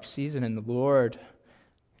a dark season, and the Lord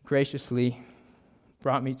graciously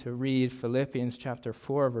brought me to read Philippians chapter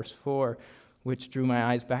 4, verse 4, which drew my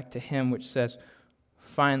eyes back to him, which says,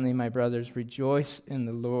 finally, my brothers, rejoice in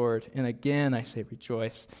the Lord. And again, I say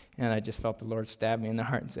rejoice. And I just felt the Lord stab me in the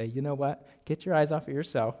heart and say, you know what? Get your eyes off of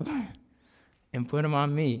yourself and put them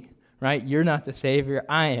on me, right? You're not the Savior.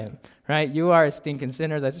 I am, right? You are a stinking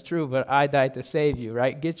sinner. That's true, but I died to save you,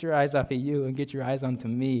 right? Get your eyes off of you and get your eyes onto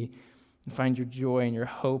me and find your joy and your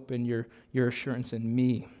hope and your assurance in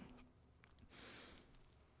me.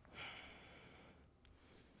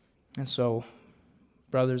 And so,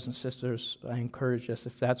 brothers and sisters, I encourage us,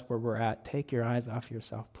 if that's where we're at, take your eyes off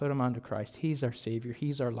yourself. Put them onto Christ. He's our Savior.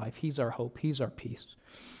 He's our life. He's our hope. He's our peace.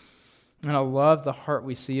 And I love the heart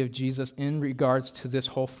we see of Jesus in regards to this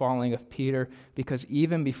whole falling of Peter, because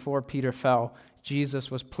even before Peter fell, Jesus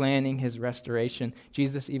was planning his restoration.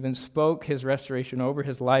 Jesus even spoke his restoration over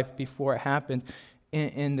his life before it happened.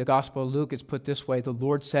 In the Gospel of Luke, it's put this way. The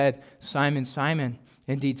Lord said, Simon, Simon,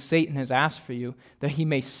 indeed Satan has asked for you, that he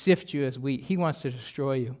may sift you as wheat. He wants to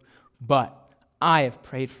destroy you. But I have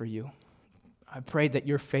prayed for you. I prayed that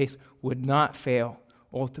your faith would not fail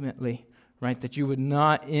ultimately, right? That you would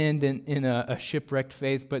not end in a shipwrecked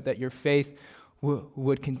faith, but that your faith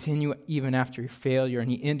would continue even after your failure. And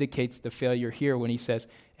he indicates the failure here when he says,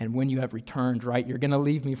 and when you have returned, right? You're going to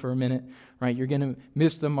leave me for a minute, right? You're going to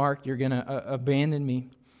miss the mark. You're going to abandon me.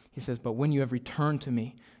 He says, but when you have returned to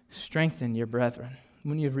me, strengthen your brethren.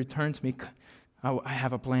 When you have returned to me, I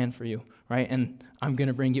have a plan for you, right? And I'm going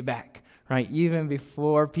to bring you back, right? Even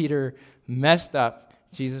before Peter messed up,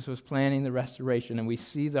 Jesus was planning the restoration. And we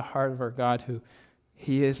see the heart of our God, who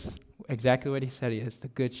he is exactly what he said he is, the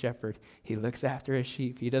good shepherd. He looks after his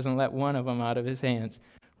sheep. He doesn't let one of them out of his hands,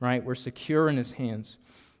 right? We're secure in his hands.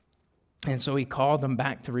 And so he called them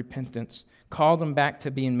back to repentance, called them back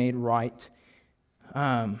to being made right.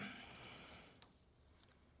 And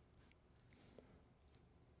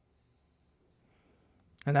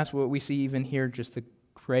that's what we see even here, just the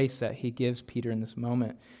grace that he gives Peter in this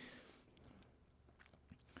moment.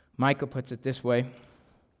 Micah puts it this way: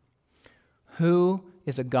 who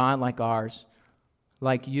is a God like ours,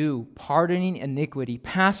 like you, pardoning iniquity,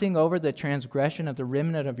 passing over the transgression of the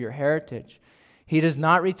remnant of your heritage? He does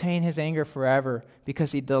not retain his anger forever,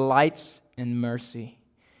 because he delights in mercy.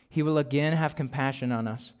 He will again have compassion on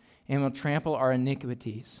us and will trample our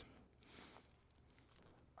iniquities.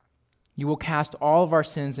 You will cast all of our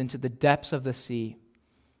sins into the depths of the sea,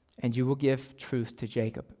 and you will give truth to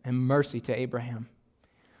Jacob and mercy to Abraham,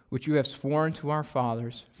 which you have sworn to our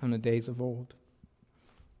fathers from the days of old.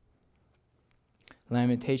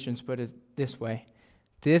 Lamentations put it this way: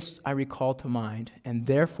 this I recall to mind, and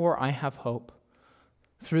therefore I have hope.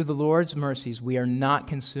 Through the Lord's mercies we are not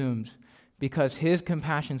consumed, because his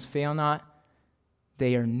compassions fail not.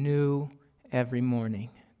 They are new every morning.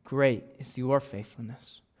 Great is your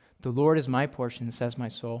faithfulness. The Lord is my portion, says my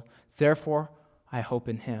soul. Therefore I hope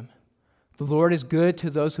in him. The Lord is good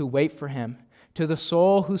to those who wait for him, to the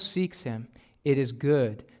soul who seeks him. It is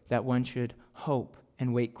good that one should hope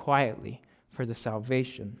and wait quietly for the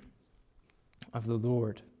salvation of the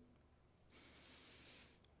Lord.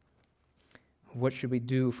 What should we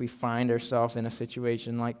do if we find ourselves in a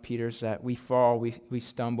situation like Peter's, that we fall, we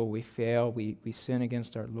stumble, we fail, we sin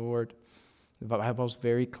against our Lord? The Bible's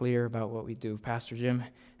very clear about what we do. Pastor Jim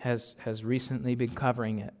has recently been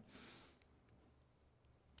covering it.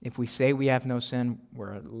 If we say we have no sin,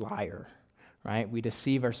 we're a liar, right? We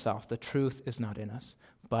deceive ourselves. The truth is not in us.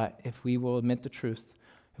 But if we will admit the truth,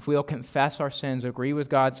 if we will confess our sins, agree with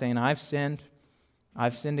God, saying, I've sinned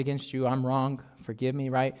against you, I'm wrong, forgive me,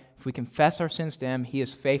 right? If we confess our sins to him, he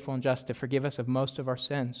is faithful and just to forgive us of most of our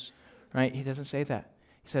sins, right? He doesn't say that.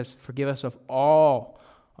 He says, forgive us of all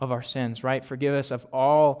of our sins, right? Forgive us of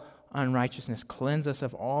all unrighteousness. Cleanse us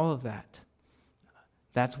of all of that.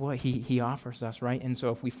 That's what he offers us, right? And so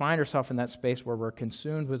if we find ourselves in that space where we're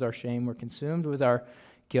consumed with our shame, we're consumed with our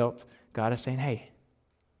guilt, God is saying, hey,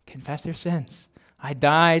 confess your sins. I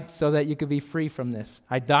died so that you could be free from this.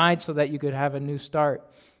 I died so that you could have a new start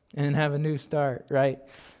and have a new start, right?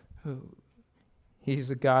 He's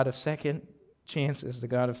the God of second chances, the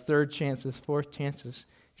God of third chances, fourth chances.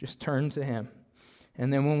 Just turn to him.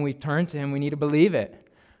 And then when we turn to him, we need to believe it,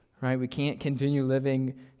 right? We can't continue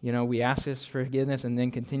living, we ask his forgiveness and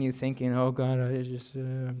then continue thinking, oh God,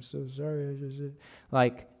 I'm so sorry.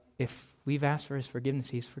 If we've asked for his forgiveness,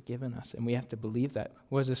 he's forgiven us, and we have to believe that.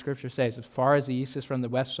 What does the scripture say? As far as the east is from the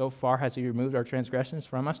west, so far has he removed our transgressions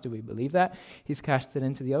from us. Do we believe that? He's cast it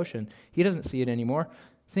into the ocean. He doesn't see it anymore.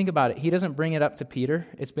 Think about it. He doesn't bring it up to Peter.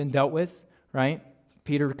 It's been dealt with, right?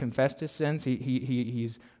 Peter confessed his sins.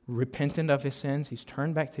 He's repentant of his sins. He's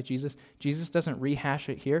turned back to Jesus. Jesus doesn't rehash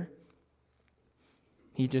it here.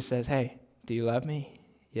 He just says, hey, do you love me?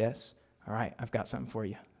 Yes. All right, I've got something for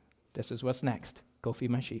you. This is what's next. Go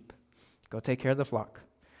feed my sheep. Go take care of the flock.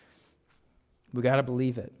 We got to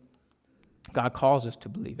believe it. God calls us to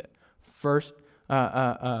believe it. First,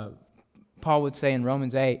 Paul would say in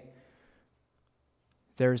Romans 8,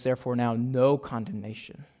 there is therefore now no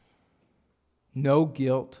condemnation, no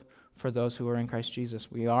guilt for those who are in Christ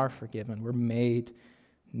Jesus. We are forgiven. We're made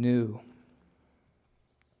new.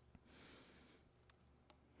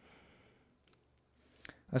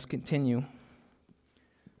 Let's continue.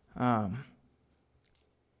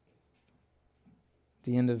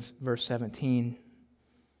 The end of verse 17,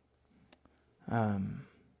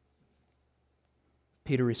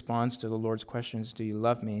 Peter responds to the Lord's questions, do you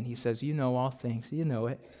love me? And he says, you know all things. You know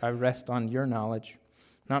it. I rest on your knowledge,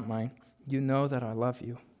 not mine. You know that I love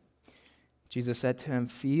you. Jesus said to him,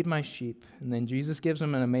 feed my sheep. And then Jesus gives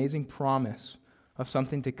him an amazing promise of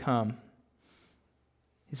something to come.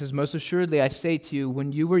 He says, most assuredly I say to you,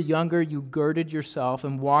 when you were younger, you girded yourself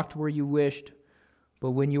and walked where you wished.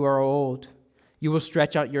 But when you are old, you will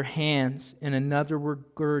stretch out your hands, and another will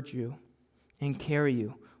gird you and carry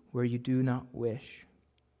you where you do not wish.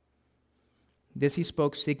 This he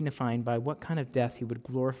spoke, signifying by what kind of death he would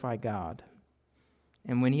glorify God.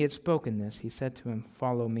 And when he had spoken this, he said to him,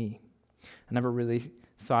 "Follow me." I never really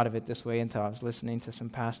thought of it this way until I was listening to some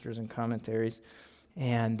pastors and commentaries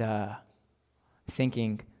and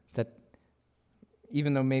thinking that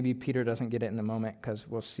even though maybe Peter doesn't get it in the moment, because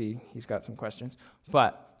we'll see, he's got some questions,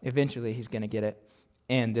 but eventually he's going to get it.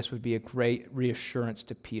 And this would be a great reassurance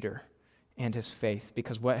to Peter and his faith,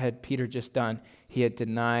 because what had Peter just done? He had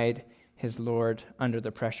denied his Lord under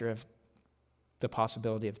the pressure of the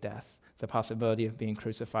possibility of death, the possibility of being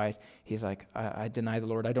crucified. He's like, I deny the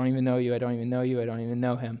Lord. I don't even know you. I don't even know you. I don't even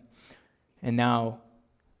know him. And now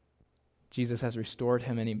Jesus has restored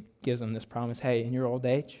him, and he gives him this promise. Hey, in your old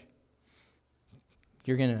age,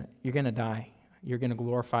 you're gonna die. You're gonna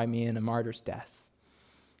glorify me in a martyr's death.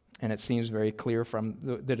 And it seems very clear from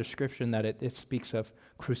the description that it speaks of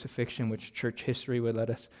crucifixion, which church history would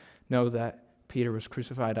let us know that Peter was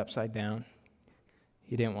crucified upside down.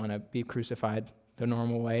 He didn't want to be crucified the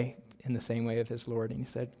normal way, in the same way of his Lord. And he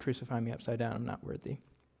said, "Crucify me upside down. I'm not worthy."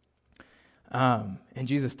 And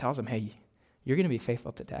Jesus tells him, hey, you're going to be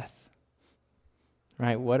faithful to death.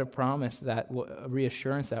 Right? What a promise, a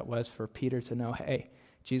reassurance that was for Peter to know, hey,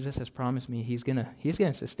 Jesus has promised me he's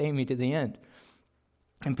gonna sustain me to the end.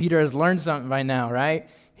 And Peter has learned something by now, right?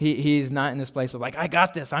 He's not in this place of like, I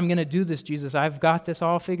got this. I'm going to do this, Jesus. I've got this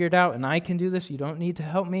all figured out, and I can do this. You don't need to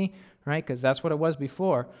help me, right? Because that's what it was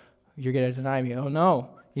before. You're going to deny me. Oh,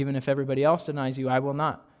 no. Even if everybody else denies you, I will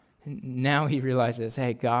not. And now he realizes,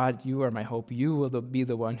 hey, God, you are my hope. You will be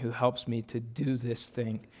the one who helps me to do this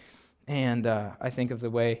thing. And I think of the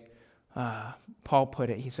way Paul put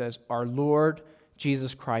it. He says, our Lord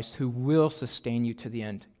Jesus Christ, who will sustain you to the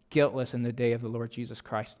end, guiltless in the day of the Lord Jesus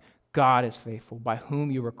Christ. God is faithful, by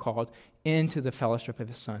whom you were called into the fellowship of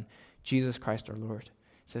his Son, Jesus Christ our Lord.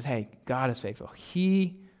 He says, hey, God is faithful.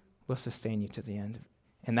 He will sustain you to the end.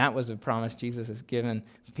 And that was a promise Jesus has given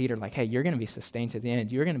Peter, like, hey, you're going to be sustained to the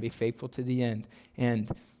end. You're going to be faithful to the end. And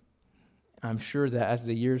I'm sure that as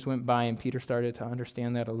the years went by and Peter started to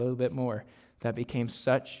understand that a little bit more, that became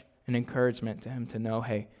such an encouragement to him to know,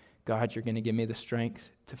 hey, God, you're going to give me the strength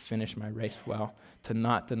to finish my race well, to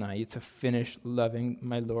not deny you, to finish loving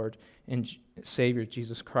my Lord and Savior,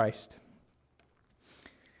 Jesus Christ.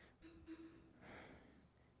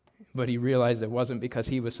 But he realized it wasn't because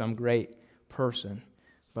he was some great person,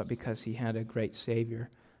 but because he had a great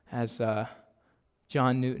Savior. As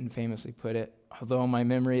John Newton famously put it, although my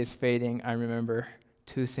memory is fading, I remember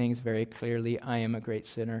two things very clearly. I am a great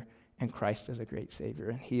sinner, and Christ is a great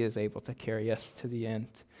Savior, and he is able to carry us to the end.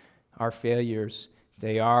 Our failures,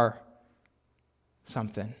 they are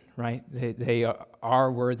something, right? They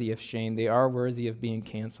are worthy of shame. They are worthy of being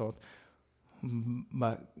canceled.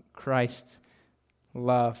 But Christ's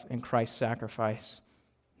love and Christ's sacrifice,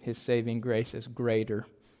 his saving grace is greater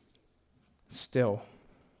still.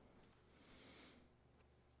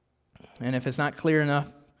 And if it's not clear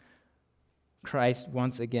enough, Christ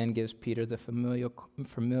once again gives Peter the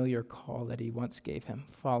familiar call that he once gave him.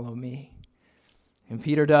 Follow me. And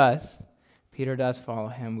Peter does. Peter does follow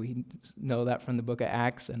him. We know that from the book of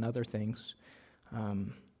Acts and other things.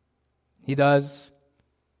 He does,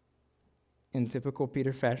 in typical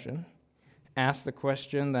Peter fashion, ask the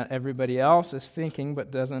question that everybody else is thinking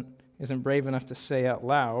but isn't brave enough to say out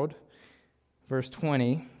loud. Verse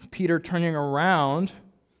 20, Peter turning around,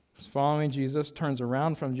 following Jesus, turns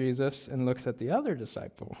around from Jesus and looks at the other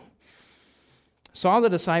disciple. Saw the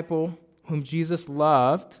disciple whom Jesus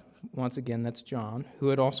loved, once again, that's John, who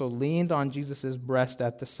had also leaned on Jesus' breast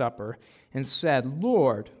at the supper and said,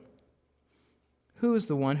 Lord, who is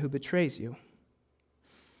the one who betrays you?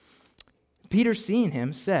 Peter, seeing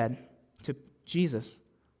him, said to Jesus,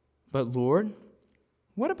 but Lord,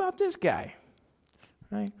 what about this guy?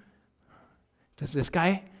 Right? Does this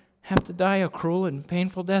guy have to die a cruel and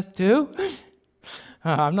painful death too?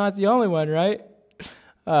 I'm not the only one, right?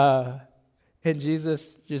 And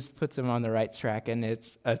Jesus just puts him on the right track, and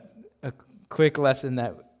it's a quick lesson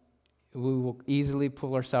that we will easily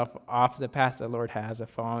pull ourselves off the path the Lord has of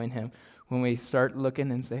following him when we start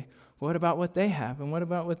looking and say, what about what they have, and what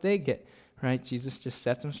about what they get? Right? Jesus just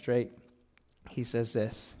sets them straight. He says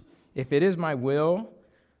this, if it is my will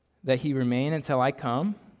that he remain until I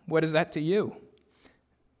come, what is that to you?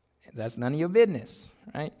 That's none of your business,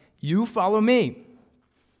 right? You follow me.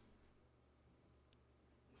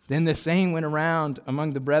 Then the saying went around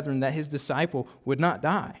among the brethren that his disciple would not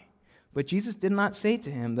die. But Jesus did not say to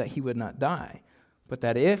him that he would not die, but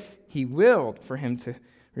that if he willed for him to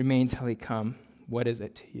remain till he come, what is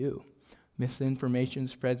it to you? Misinformation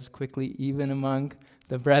spreads quickly even among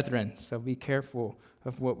the brethren, so be careful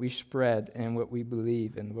of what we spread and what we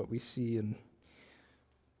believe and what we see. And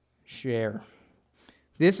share.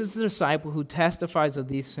 This is the disciple who testifies of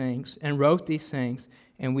these things and wrote these things,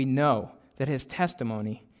 and we know that his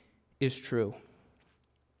testimony is true.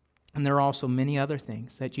 And there are also many other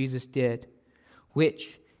things that Jesus did,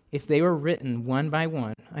 which, if they were written one by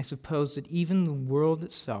one, I suppose that even the world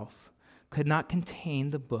itself could not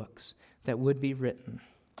contain the books that would be written.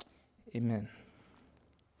 Amen.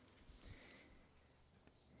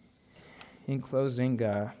 In closing,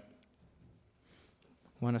 I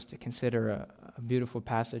want us to consider a beautiful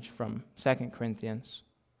passage from 2 Corinthians.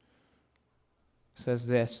 It says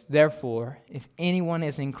this, "Therefore, if anyone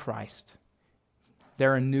is in Christ,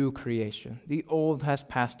 they're a new creation. The old has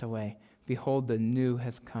passed away. Behold, the new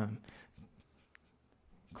has come."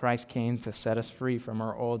 Christ came to set us free from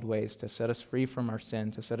our old ways, to set us free from our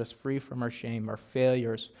sin, to set us free from our shame, our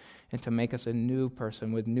failures, and to make us a new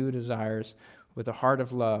person with new desires, with a heart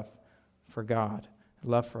of love for God,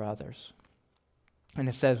 love for others. And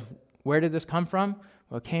it says, where did this come from?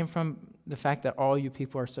 Well, it came from the fact that all you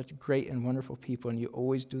people are such great and wonderful people, and you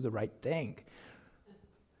always do the right thing.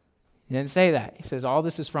 He didn't say that. He says all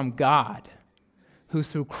this is from God, who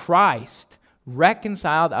through Christ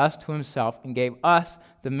reconciled us to himself and gave us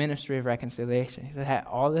the ministry of reconciliation. He said, hey,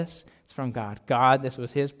 all this is from God. God, this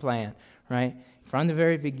was his plan, right? From the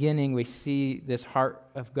very beginning, we see this heart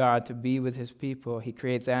of God to be with his people. He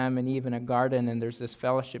creates Adam and Eve in a garden, and there's this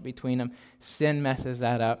fellowship between them. Sin messes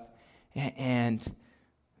that up, and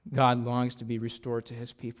God longs to be restored to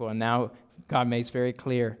his people. And now God makes very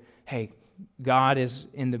clear, hey, God is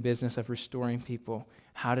in the business of restoring people.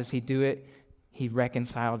 How does he do it? He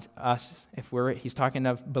reconciled us. He's talking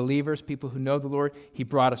of believers, people who know the Lord. He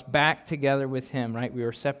brought us back together with him, right? We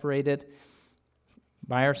were separated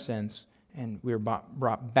by our sins, and we were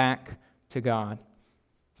brought back to God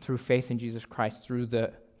through faith in Jesus Christ, through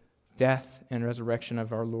the death and resurrection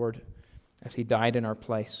of our Lord as he died in our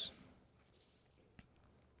place.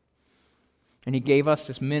 And he gave us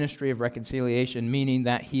this ministry of reconciliation, meaning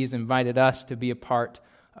that he's invited us to be a part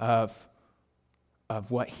of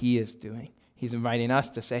what he is doing. He's inviting us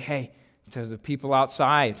to say, hey, to the people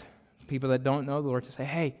outside, people that don't know the Lord, to say,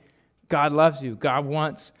 hey, God loves you. God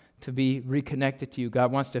wants to be reconnected to you.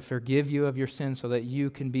 God wants to forgive you of your sins so that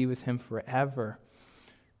you can be with him forever.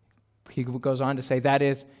 He goes on to say, that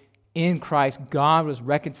is, in Christ, God was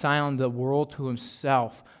reconciling the world to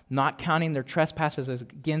himself, not counting their trespasses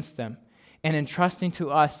against them, and entrusting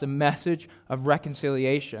to us the message of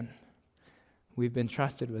reconciliation. We've been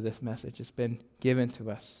trusted with this message. It's been given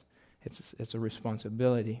to us. It's a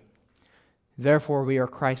responsibility. Therefore, we are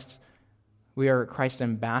Christ's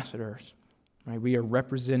ambassadors. Right? We are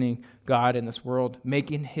representing God in this world,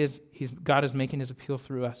 God is making his appeal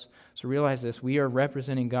through us. So realize this, we are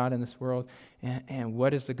representing God in this world. And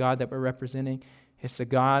what is the God that we're representing? It's the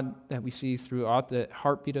God that we see throughout the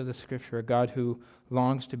heartbeat of the Scripture, a God who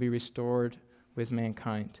longs to be restored with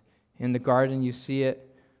mankind. In the garden, you see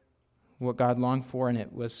it, what God longed for, and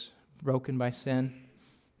it was broken by sin.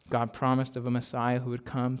 God promised of a Messiah who would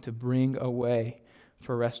come to bring a way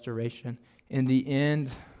for restoration. In the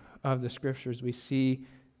end of the Scriptures, we see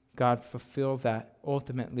God fulfill that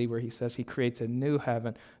ultimately, where he says he creates a new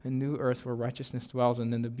heaven, a new earth where righteousness dwells.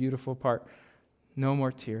 And then the beautiful part, no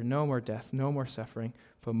more tear, no more death, no more suffering.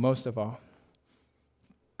 But most of all,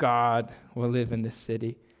 God will live in this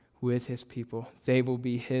city with his people. They will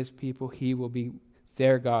be his people. He will be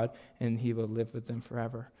their God, and he will live with them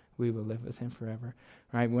forever. We will live with him forever.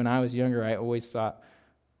 Right? When I was younger, I always thought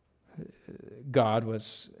God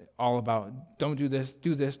was all about, don't do this,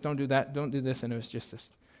 don't do that, don't do this. And it was just this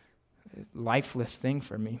lifeless thing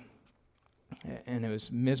for me. And it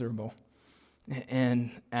was miserable.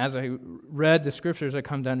 And as I read the Scriptures, I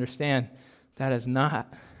come to understand that is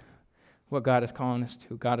not what God is calling us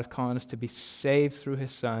to. God is calling us to be saved through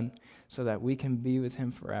his Son so that we can be with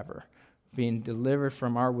him forever, being delivered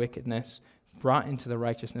from our wickedness, brought into the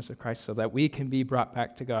righteousness of Christ so that we can be brought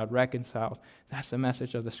back to God, reconciled. That's the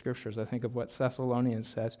message of the Scriptures. I think of what Thessalonians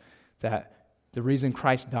says, that the reason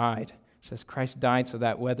Christ died, says Christ died so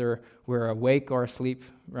that whether we're awake or asleep,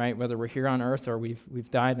 right, whether we're here on earth or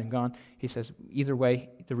we've died and gone, he says either way,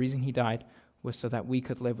 the reason he died was so that we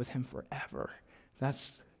could live with him forever.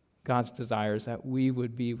 That's God's desire, is that we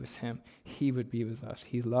would be with him. He would be with us.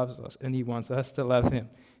 He loves us, and he wants us to love him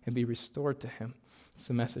and be restored to him. It's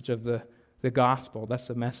the message of the gospel. That's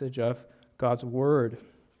the message of God's word.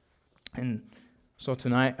 And so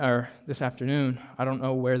tonight, or this afternoon, I don't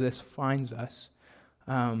know where this finds us.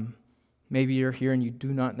 Maybe you're here and you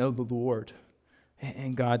do not know the Lord.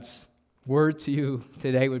 And God's word to you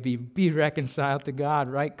today would be reconciled to God,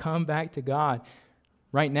 right? Come back to God.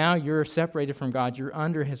 Right now, you're separated from God. You're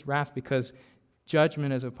under his wrath because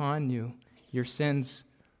Judgment is upon you. Your sins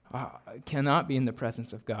cannot be in the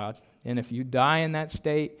presence of God. And if you die in that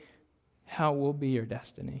state, hell will be your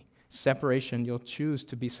destiny. Separation, you'll choose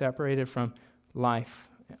to be separated from life,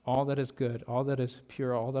 all that is good, all that is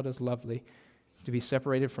pure, all that is lovely, to be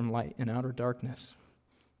separated from light and outer darkness.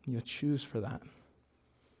 You'll choose for that.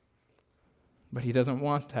 But he doesn't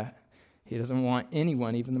want that. He doesn't want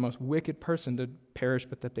anyone, even the most wicked person, to perish,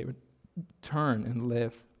 but that they would turn and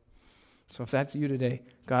live. So if that's you today,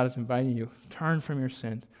 God is inviting you, turn from your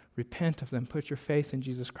sins, repent of them, put your faith in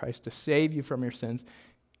Jesus Christ to save you from your sins.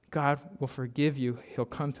 God will forgive you. He'll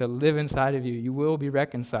come to live inside of you. You will be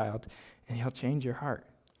reconciled, and he'll change your heart,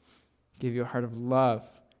 give you a heart of love,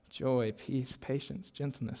 joy, peace, patience,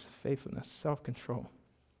 gentleness, faithfulness, self-control.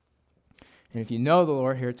 And if you know the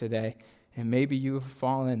Lord here today, and maybe you've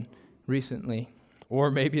fallen recently,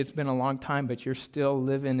 or maybe it's been a long time, but you're still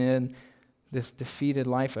living in this defeated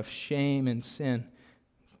life of shame and sin,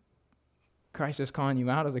 Christ is calling you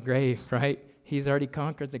out of the grave, right? He's already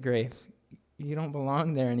conquered the grave. You don't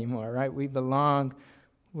belong there anymore, right? We belong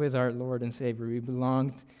with our Lord and Savior. We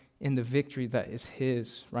belong in the victory that is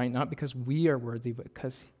his, right? Not because we are worthy, but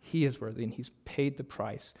because he is worthy, and he's paid the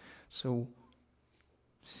price. So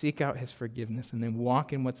seek out his forgiveness and then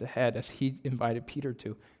walk in what's ahead, as he invited Peter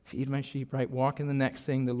to. Feed my sheep, right? Walk in the next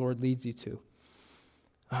thing the Lord leads you to.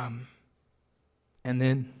 And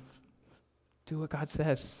then do what God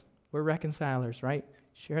says. We're reconcilers, right?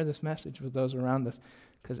 Share this message with those around us,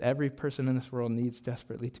 because every person in this world needs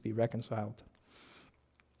desperately to be reconciled.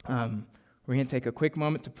 We're going to take a quick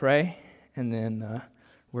moment to pray, and then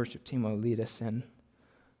worship team will lead us in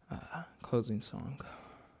closing song.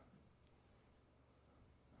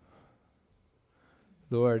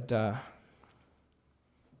 Lord,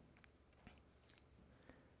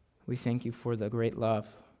 we thank you for the great love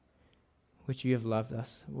which you have loved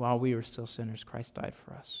us. While we were still sinners, Christ died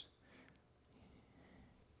for us.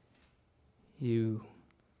 You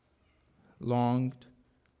longed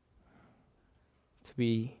to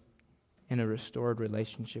be in a restored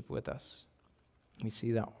relationship with us. We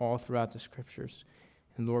see that all throughout the scriptures.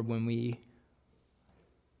 And Lord, when we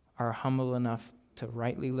are humble enough to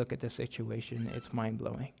rightly look at the situation, it's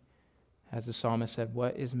mind-blowing. As the psalmist said,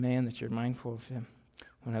 what is man that you're mindful of him?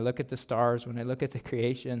 When I look at the stars, when I look at the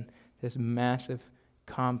creation, this massive,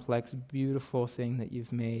 complex, beautiful thing that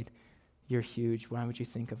you've made, you're huge. Why would you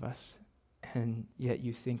think of us? And yet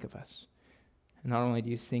you think of us. And not only do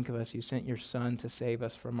you think of us, you sent your Son to save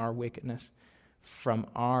us from our wickedness, from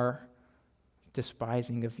our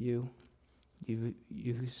despising of you. You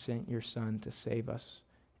sent your Son to save us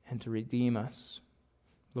and to redeem us.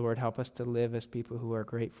 Lord, help us to live as people who are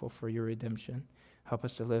grateful for your redemption. Help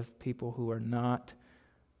us to live people who are not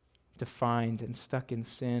defined and stuck in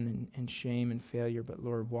sin and shame and failure, but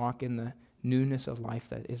Lord, walk in the newness of life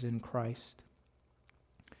that is in Christ.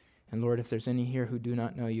 And Lord, if there's any here who do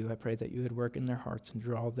not know you, I pray that you would work in their hearts and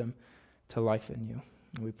draw them to life in you.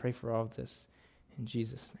 And we pray for all of this in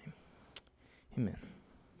Jesus' name. Amen.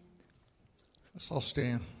 Let's all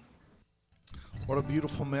stand. What a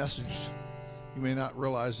beautiful message. You may not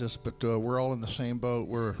realize this, but we're all in the same boat.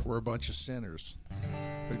 We're a bunch of sinners.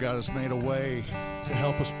 But God has made a way to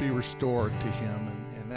help us be restored to him. And